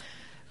 anymore?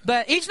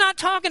 But he's not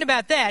talking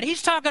about that.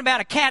 He's talking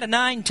about a cat of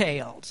 9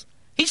 tails.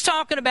 He's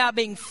talking about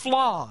being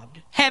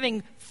flogged,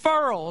 having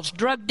furrows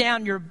dragged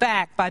down your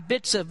back by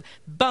bits of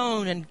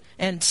bone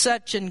and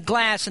such and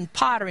glass and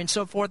pottery and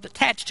so forth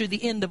attached to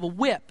the end of a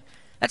whip.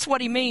 That's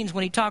what he means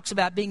when he talks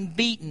about being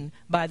beaten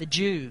by the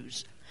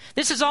Jews.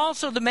 This is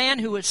also the man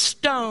who was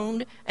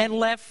stoned and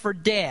left for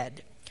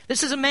dead.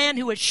 This is a man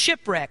who was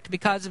shipwrecked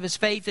because of his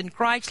faith in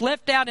Christ,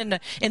 left out in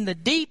the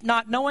deep,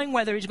 not knowing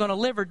whether he's going to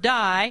live or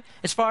die.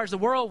 As far as the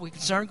world was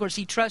concerned, of course,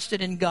 he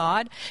trusted in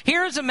God.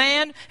 Here is a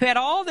man who had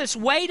all this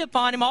weight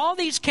upon him, all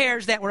these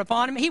cares that were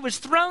upon him. He was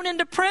thrown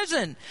into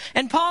prison.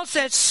 And Paul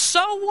says,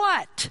 so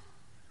what?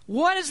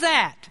 What is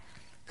that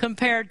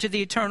compared to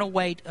the eternal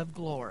weight of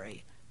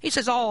glory? He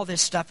says all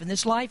this stuff in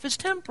this life is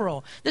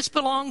temporal. This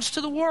belongs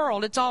to the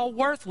world. It's all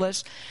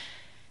worthless.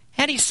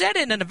 And he said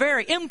it in a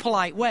very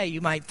impolite way,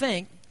 you might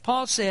think.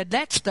 Paul said,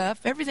 that stuff,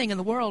 everything in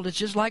the world is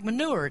just like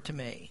manure to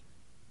me.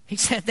 He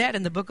said that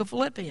in the book of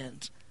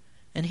Philippians.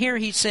 And here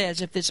he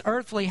says, if this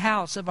earthly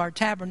house of our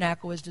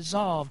tabernacle is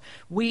dissolved,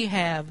 we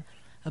have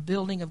a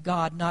building of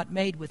God not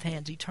made with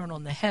hands, eternal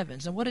in the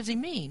heavens. And what does he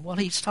mean? Well,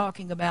 he's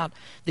talking about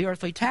the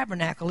earthly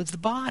tabernacle is the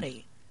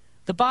body.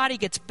 The body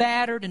gets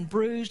battered and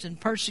bruised and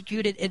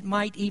persecuted. It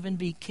might even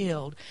be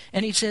killed.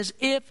 And he says,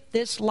 if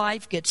this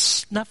life gets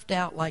snuffed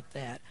out like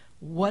that,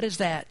 what is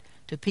that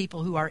to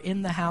people who are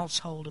in the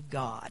household of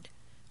God?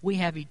 We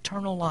have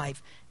eternal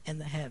life in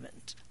the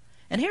heavens.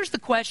 And here's the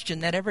question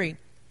that every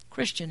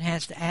Christian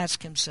has to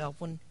ask himself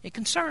when it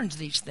concerns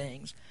these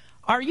things.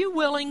 Are you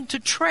willing to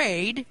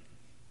trade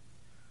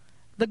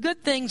the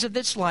good things of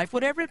this life,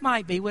 whatever it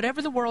might be,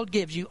 whatever the world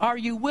gives you, are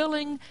you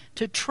willing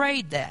to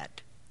trade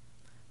that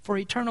for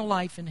eternal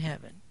life in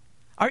heaven?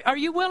 Are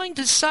you willing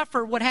to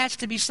suffer what has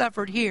to be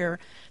suffered here,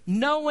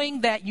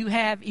 knowing that you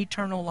have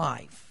eternal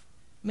life?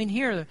 I mean,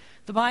 here,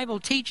 the Bible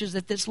teaches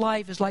that this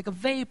life is like a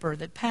vapor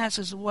that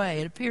passes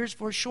away. It appears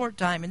for a short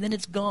time, and then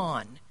it's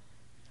gone.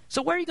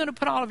 So where are you going to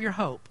put all of your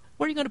hope?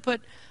 Where are you going to put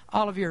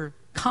all of your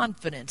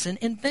confidence?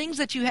 In things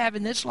that you have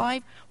in this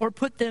life, or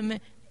put them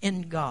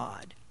in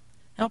God?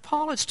 Now,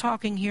 Paul is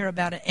talking here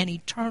about an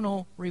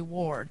eternal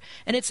reward.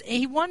 And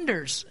he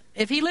wonders,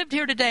 if he lived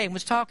here today and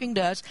was talking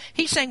to us,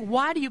 he's saying,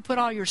 why do you put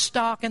all your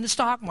stock in the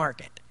stock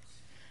market?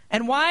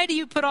 And why do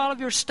you put all of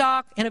your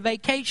stock in a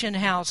vacation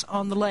house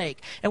on the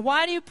lake? And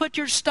why do you put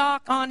your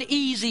stock on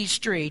Easy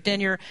Street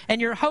and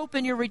your hope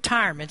in your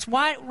retirements?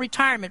 Why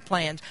retirement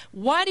plans?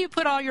 Why do you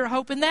put all your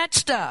hope in that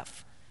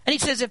stuff? And he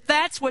says, if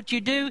that's what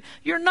you do,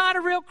 you're not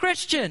a real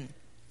Christian.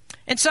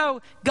 And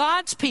so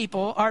God's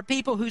people are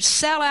people who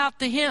sell out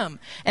to him.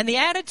 And the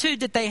attitude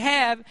that they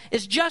have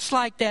is just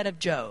like that of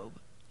Job.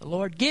 The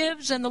Lord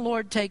gives and the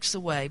Lord takes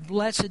away.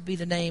 Blessed be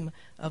the name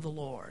of the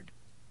Lord.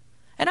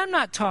 And I'm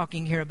not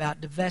talking here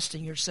about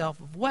divesting yourself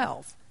of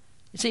wealth.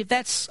 You see, if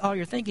that's all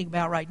you're thinking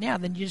about right now,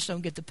 then you just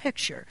don't get the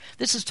picture.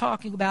 This is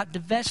talking about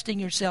divesting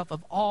yourself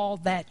of all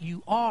that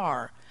you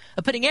are,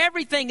 of putting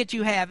everything that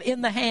you have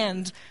in the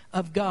hands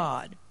of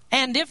God.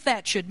 And if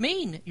that should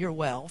mean your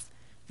wealth,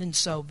 then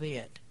so be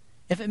it.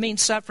 If it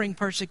means suffering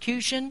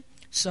persecution,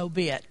 so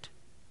be it.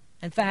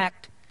 In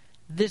fact,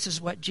 this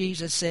is what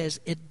Jesus says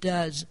it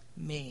does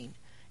mean.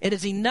 It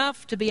is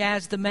enough to be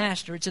as the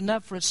master. It's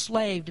enough for a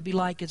slave to be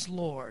like his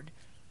Lord.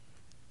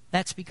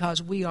 That's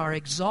because we are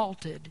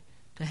exalted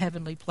to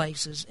heavenly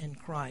places in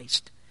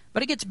Christ.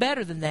 But it gets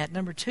better than that.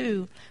 Number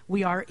 2,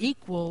 we are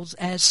equals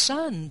as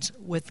sons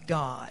with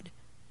God.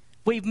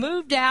 We've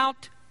moved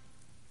out,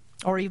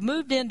 or we've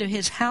moved into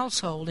his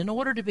household in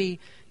order to be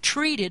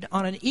treated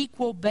on an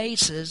equal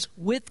basis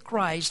with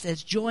Christ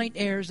as joint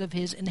heirs of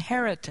his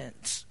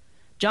inheritance.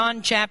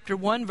 John chapter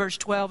 1 verse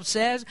 12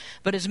 says,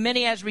 but as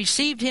many as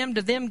received him,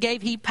 to them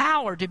gave he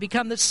power to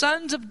become the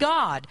sons of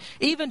God,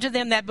 even to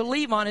them that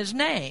believe on his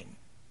name.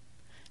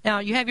 Now,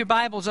 you have your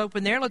Bibles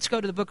open there. Let's go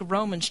to the book of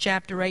Romans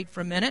chapter 8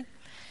 for a minute.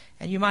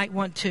 And you might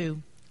want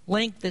to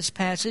link this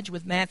passage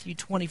with Matthew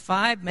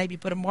 25. Maybe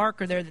put a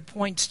marker there that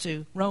points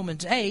to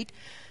Romans 8.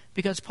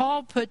 Because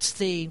Paul puts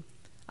the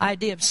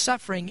idea of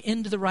suffering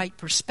into the right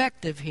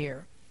perspective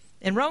here.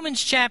 In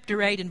Romans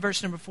chapter 8 and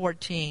verse number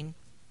 14,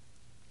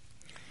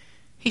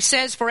 He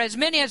says, "For as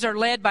many as are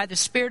led by the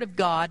Spirit of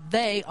God,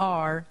 they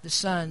are the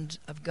sons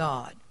of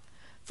God.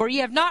 For ye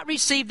have not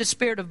received the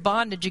spirit of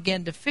bondage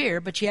again to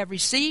fear, but ye have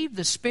received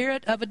the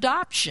spirit of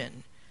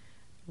adoption,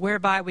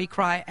 whereby we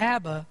cry,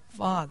 Abba,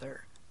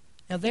 Father."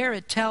 Now there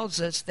it tells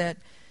us that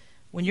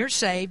when you're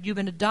saved, you've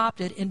been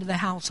adopted into the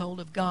household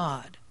of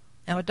God.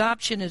 Now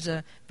adoption is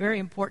a very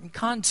important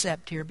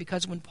concept here,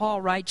 because when Paul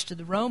writes to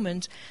the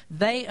Romans,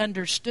 they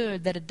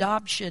understood that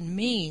adoption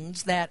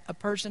means that a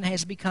person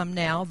has become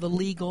now the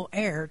legal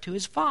heir to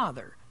his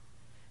father.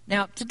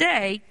 Now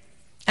today,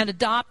 an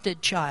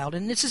adopted child,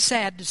 and this is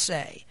sad to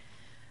say,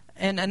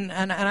 and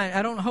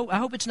I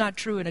hope it's not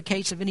true in a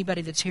case of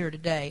anybody that's here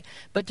today,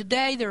 but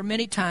today there are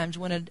many times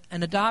when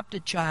an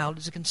adopted child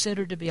is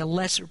considered to be a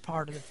lesser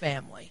part of the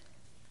family.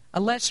 A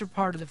lesser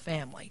part of the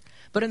family.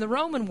 But in the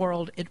Roman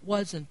world, it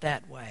wasn't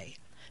that way.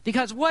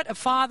 Because what a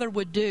father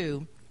would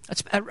do,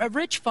 a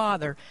rich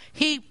father,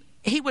 he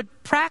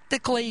would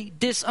practically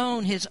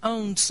disown his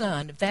own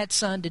son if that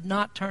son did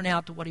not turn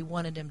out to what he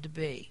wanted him to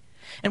be.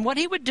 And what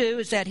he would do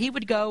is that he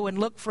would go and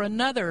look for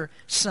another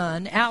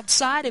son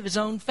outside of his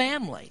own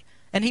family.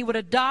 And he would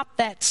adopt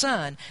that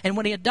son. And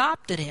when he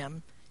adopted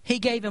him, he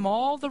gave him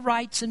all the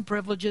rights and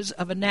privileges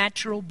of a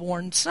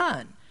natural-born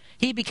son.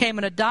 He became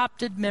an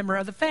adopted member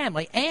of the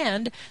family.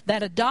 And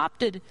that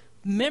adopted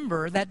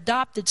member, that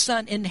adopted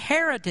son,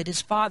 inherited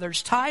his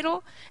father's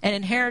title and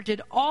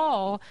inherited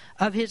all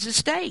of his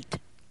estate.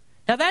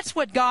 Now that's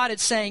what God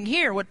is saying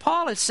here, what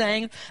Paul is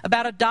saying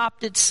about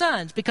adopted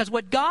sons. Because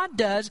what God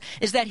does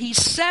is that He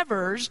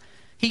severs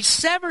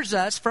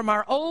us from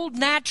our old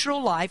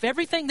natural life,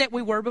 everything that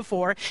we were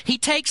before. He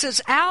takes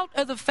us out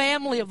of the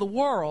family of the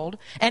world,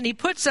 and He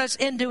puts us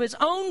into His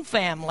own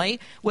family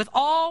with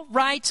all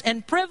rights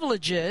and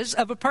privileges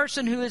of a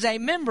person who is a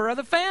member of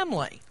the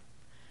family.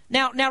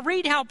 Now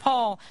read how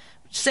Paul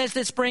says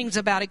this brings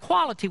about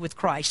equality with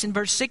Christ. In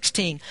verse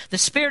 16, "The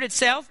Spirit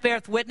itself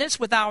beareth witness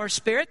with our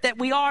spirit that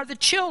we are the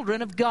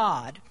children of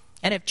God.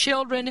 And if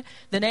children,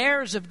 then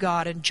heirs of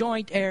God, and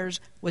joint heirs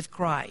with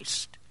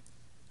Christ."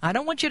 I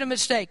don't want you to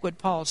mistake what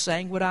Paul's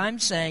saying, what I'm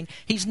saying.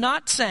 He's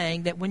not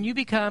saying that when you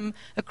become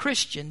a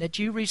Christian that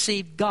you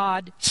receive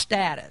God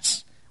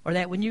status, or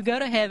that when you go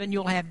to heaven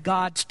you'll have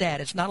God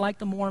status. Not like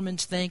the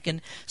Mormons think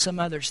and some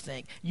others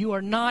think. You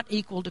are not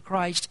equal to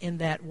Christ in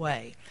that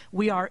way.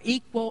 We are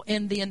equal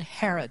in the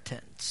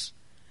inheritance.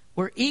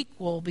 We're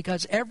equal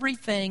because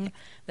everything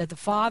that the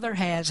Father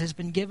has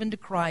been given to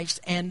Christ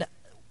and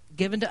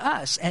given to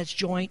us as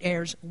joint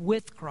heirs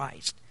with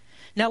Christ.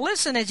 Now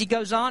listen as he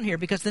goes on here,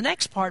 because the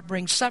next part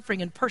brings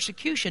suffering and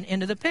persecution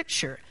into the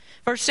picture.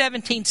 Verse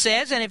 17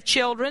 says, "And if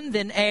children,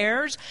 then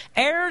heirs,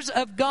 heirs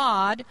of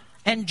God,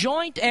 and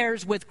joint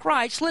heirs with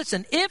Christ."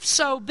 Listen, "if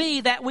so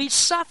be that we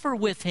suffer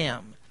with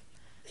Him,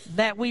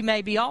 that we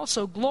may be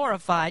also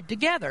glorified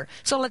together."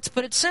 So let's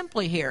put it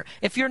simply here.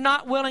 If you're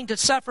not willing to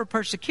suffer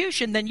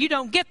persecution, then you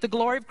don't get the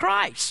glory of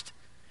Christ.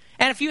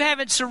 And if you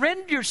haven't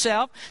surrendered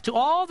yourself to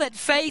all that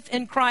faith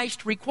in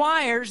Christ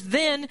requires,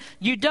 then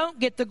you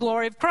don't get the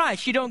glory of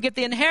Christ. You don't get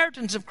the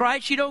inheritance of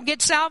Christ. You don't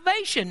get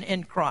salvation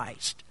in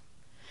Christ.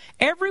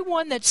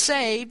 Everyone that's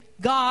saved,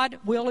 God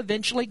will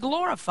eventually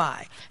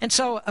glorify. And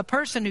so a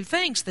person who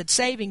thinks that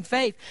saving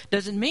faith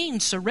doesn't mean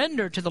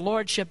surrender to the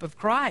lordship of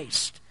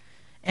Christ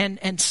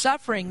and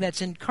suffering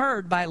that's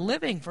incurred by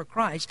living for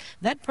Christ,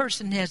 that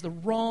person has the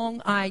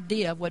wrong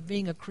idea of what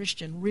being a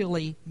Christian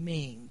really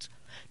means.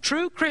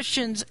 True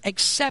Christians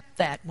accept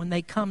that when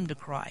they come to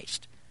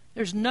Christ.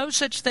 There's no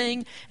such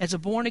thing as a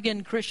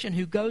born-again Christian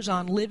who goes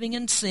on living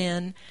in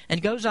sin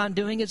and goes on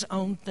doing his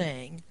own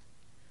thing.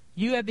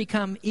 You have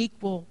become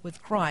equal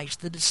with Christ.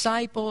 The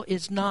disciple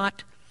is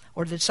not,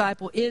 or the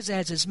disciple is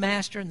as his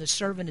master, and the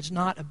servant is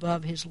not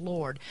above his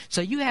Lord. So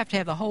you have to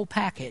have the whole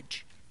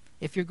package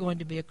if you're going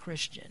to be a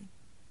Christian.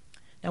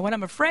 Now what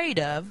I'm afraid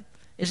of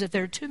is that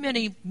there are too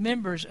many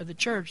members of the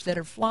church that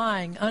are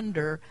flying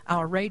under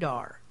our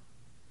radar.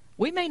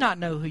 We may not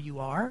know who you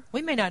are.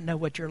 We may not know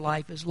what your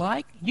life is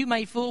like. You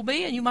may fool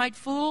me and you might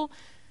fool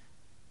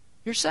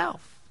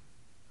yourself.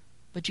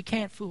 But you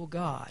can't fool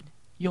God.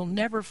 You'll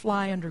never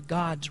fly under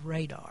God's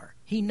radar.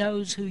 He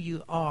knows who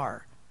you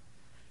are.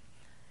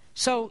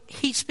 So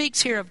he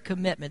speaks here of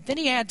commitment. Then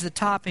he adds the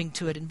topping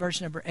to it in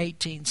verse number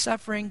 18.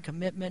 Suffering,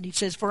 commitment. He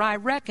says, "For I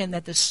reckon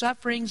that the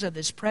sufferings of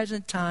this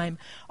present time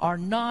are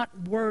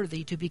not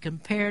worthy to be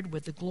compared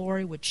with the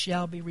glory which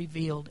shall be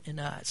revealed in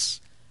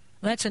us."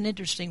 Well, that's an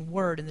interesting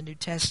word in the New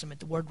Testament,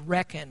 the word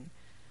reckon.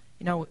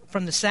 You know,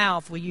 from the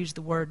South, we use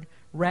the word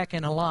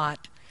reckon a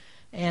lot.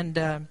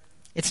 And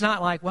it's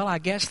not like, well, I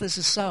guess this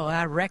is so.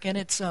 I reckon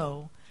it's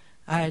so.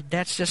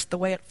 That's just the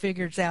way it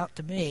figures out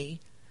to me.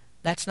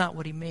 That's not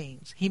what he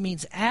means. He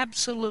means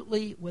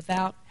absolutely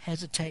without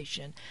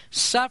hesitation.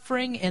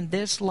 Suffering in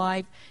this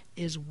life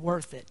is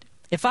worth it.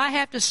 If I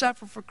have to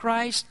suffer for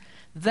Christ,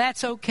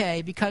 that's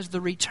okay, because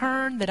the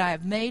return that I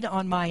have made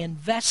on my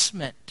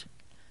investment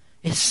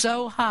is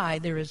so high,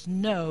 there is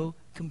no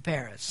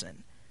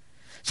comparison.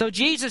 So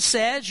Jesus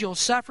says you'll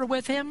suffer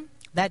with Him.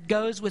 That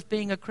goes with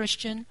being a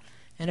Christian.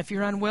 And if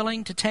you're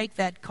unwilling to take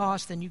that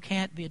cost, then you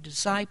can't be a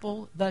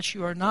disciple. Thus,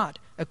 you are not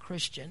a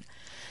Christian.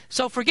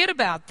 So forget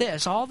about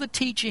this. All the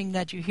teaching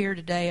that you hear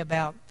today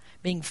about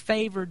being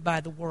favored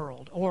by the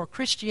world, or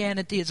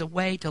Christianity is a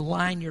way to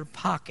line your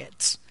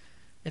pockets.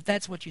 If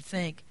that's what you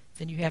think,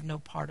 then you have no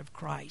part of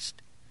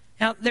Christ.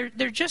 Now,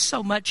 there's just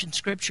so much in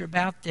Scripture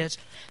about this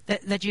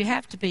that you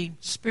have to be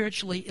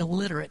spiritually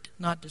illiterate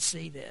not to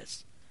see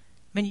this.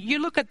 I mean,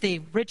 you look at the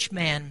rich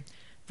man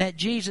that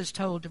Jesus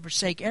told to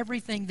forsake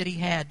everything that he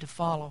had to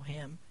follow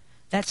him.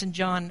 That's in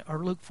John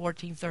or Luke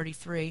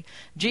 14:33.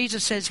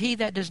 Jesus says, "He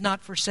that does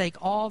not forsake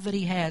all that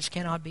he has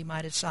cannot be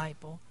my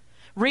disciple."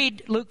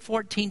 Read Luke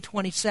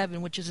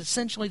 14:27, which is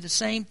essentially the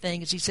same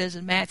thing as he says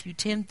in Matthew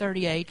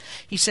 10:38.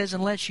 He says,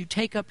 "Unless you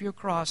take up your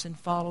cross and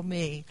follow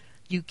me,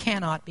 you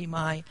cannot be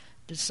my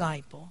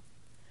disciple."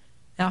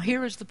 Now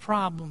here is the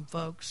problem,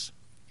 folks,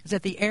 is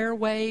that the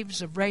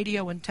airwaves of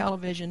radio and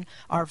television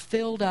are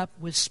filled up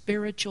with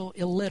spiritual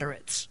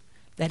illiterates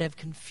that have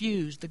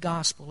confused the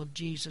gospel of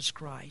Jesus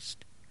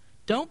Christ.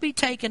 Don't be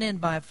taken in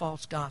by a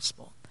false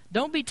gospel.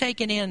 Don't be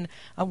taken in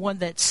on one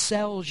that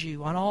sells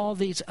you on all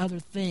these other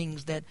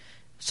things that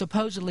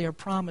supposedly are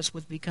promised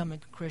with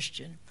becoming a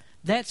Christian.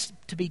 That's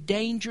to be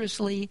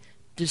dangerously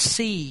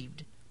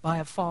deceived by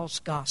a false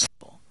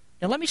gospel.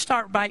 Now let me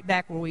start right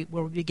back where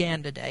we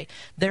began today.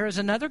 There is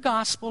another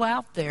gospel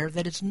out there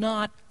that is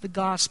not the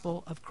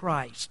gospel of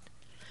Christ.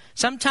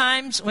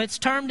 Sometimes, it's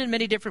termed in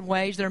many different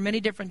ways. There are many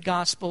different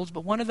gospels,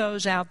 but one of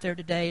those out there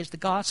today is the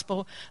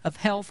gospel of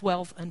health,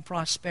 wealth, and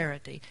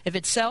prosperity. If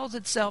it sells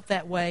itself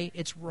that way,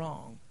 it's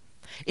wrong.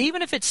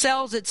 Even if it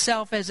sells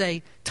itself as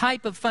a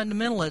type of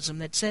fundamentalism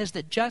that says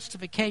that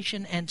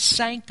justification and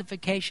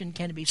sanctification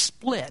can be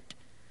split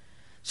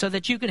so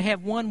that you can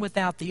have one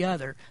without the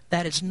other,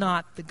 that is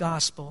not the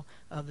gospel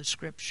of the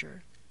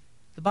Scripture.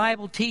 The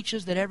Bible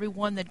teaches that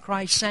everyone that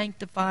Christ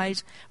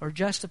sanctifies or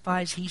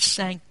justifies, he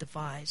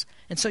sanctifies.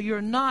 And so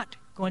you're not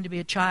going to be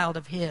a child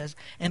of his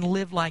and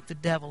live like the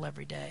devil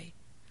every day.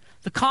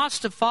 The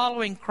cost of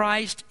following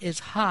Christ is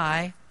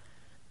high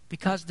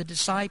because the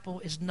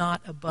disciple is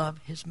not above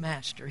his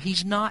master.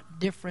 He's not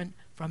different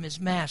from his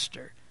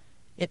master.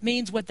 It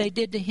means what they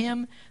did to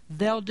him,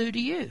 they'll do to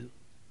you.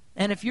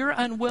 And if you're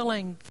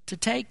unwilling to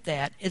take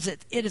that, it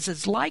is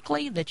as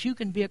likely that you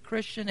can be a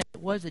Christian as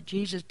it was that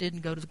Jesus didn't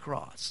go to the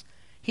cross.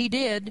 He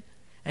did,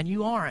 and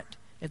you aren't,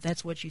 if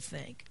that's what you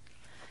think.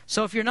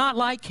 So if you're not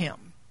like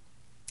him,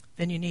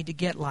 then you need to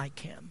get like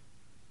him.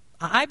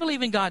 I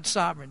believe in God's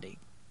sovereignty,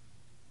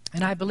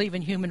 and I believe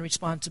in human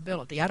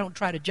responsibility. I don't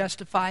try to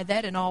justify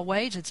that in all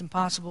ways. It's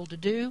impossible to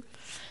do.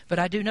 But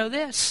I do know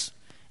this.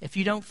 If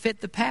you don't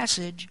fit the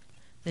passage,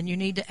 then you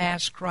need to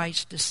ask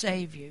Christ to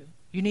save you.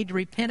 You need to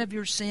repent of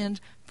your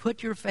sins,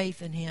 put your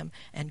faith in him,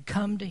 and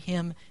come to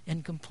him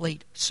in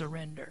complete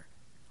surrender.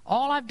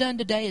 All I've done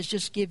today is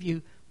just give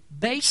you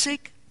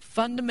basic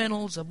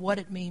fundamentals of what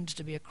it means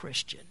to be a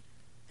Christian.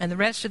 And the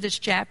rest of this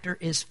chapter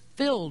is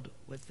filled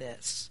with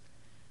this.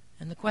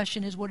 And the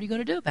question is, what are you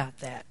going to do about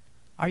that?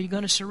 Are you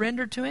going to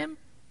surrender to him?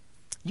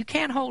 You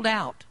can't hold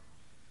out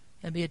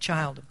and be a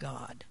child of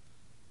God.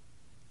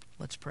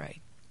 Let's pray.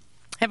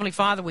 Heavenly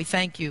Father, we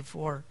thank you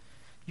for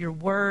your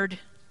word,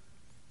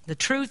 the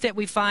truth that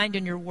we find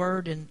in your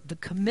word, and the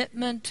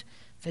commitment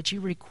that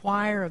you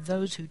require of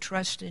those who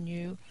trust in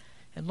you.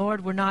 And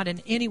Lord, we're not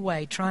in any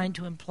way trying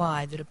to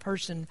imply that a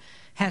person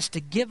has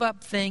to give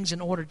up things in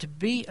order to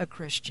be a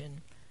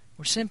Christian.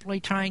 We're simply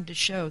trying to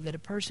show that a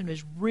person who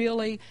has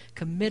really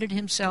committed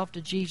himself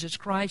to Jesus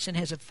Christ and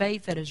has a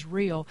faith that is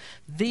real,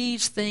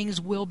 these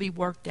things will be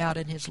worked out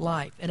in his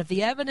life. And if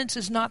the evidence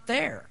is not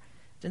there,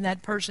 then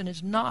that person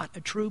is not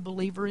a true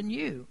believer in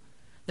you.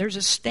 There's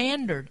a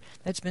standard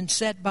that's been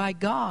set by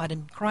God,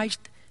 and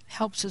Christ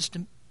helps us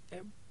to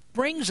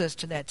brings us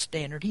to that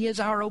standard. He is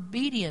our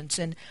obedience,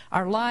 and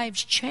our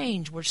lives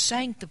change. We're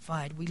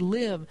sanctified. We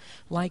live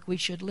like we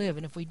should live.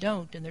 And if we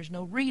don't, then there's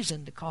no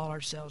reason to call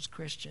ourselves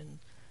Christian.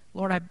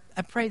 Lord,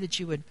 I pray that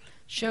you would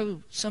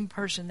show some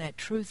person that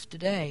truth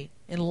today,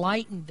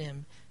 enlighten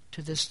them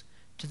to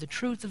the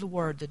truth of the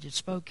word that you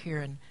spoke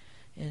here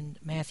in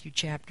Matthew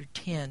chapter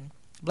 10.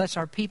 Bless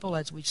our people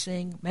as we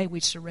sing. May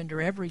we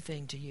surrender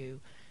everything to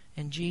you.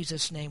 In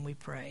Jesus' name we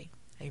pray.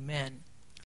 Amen.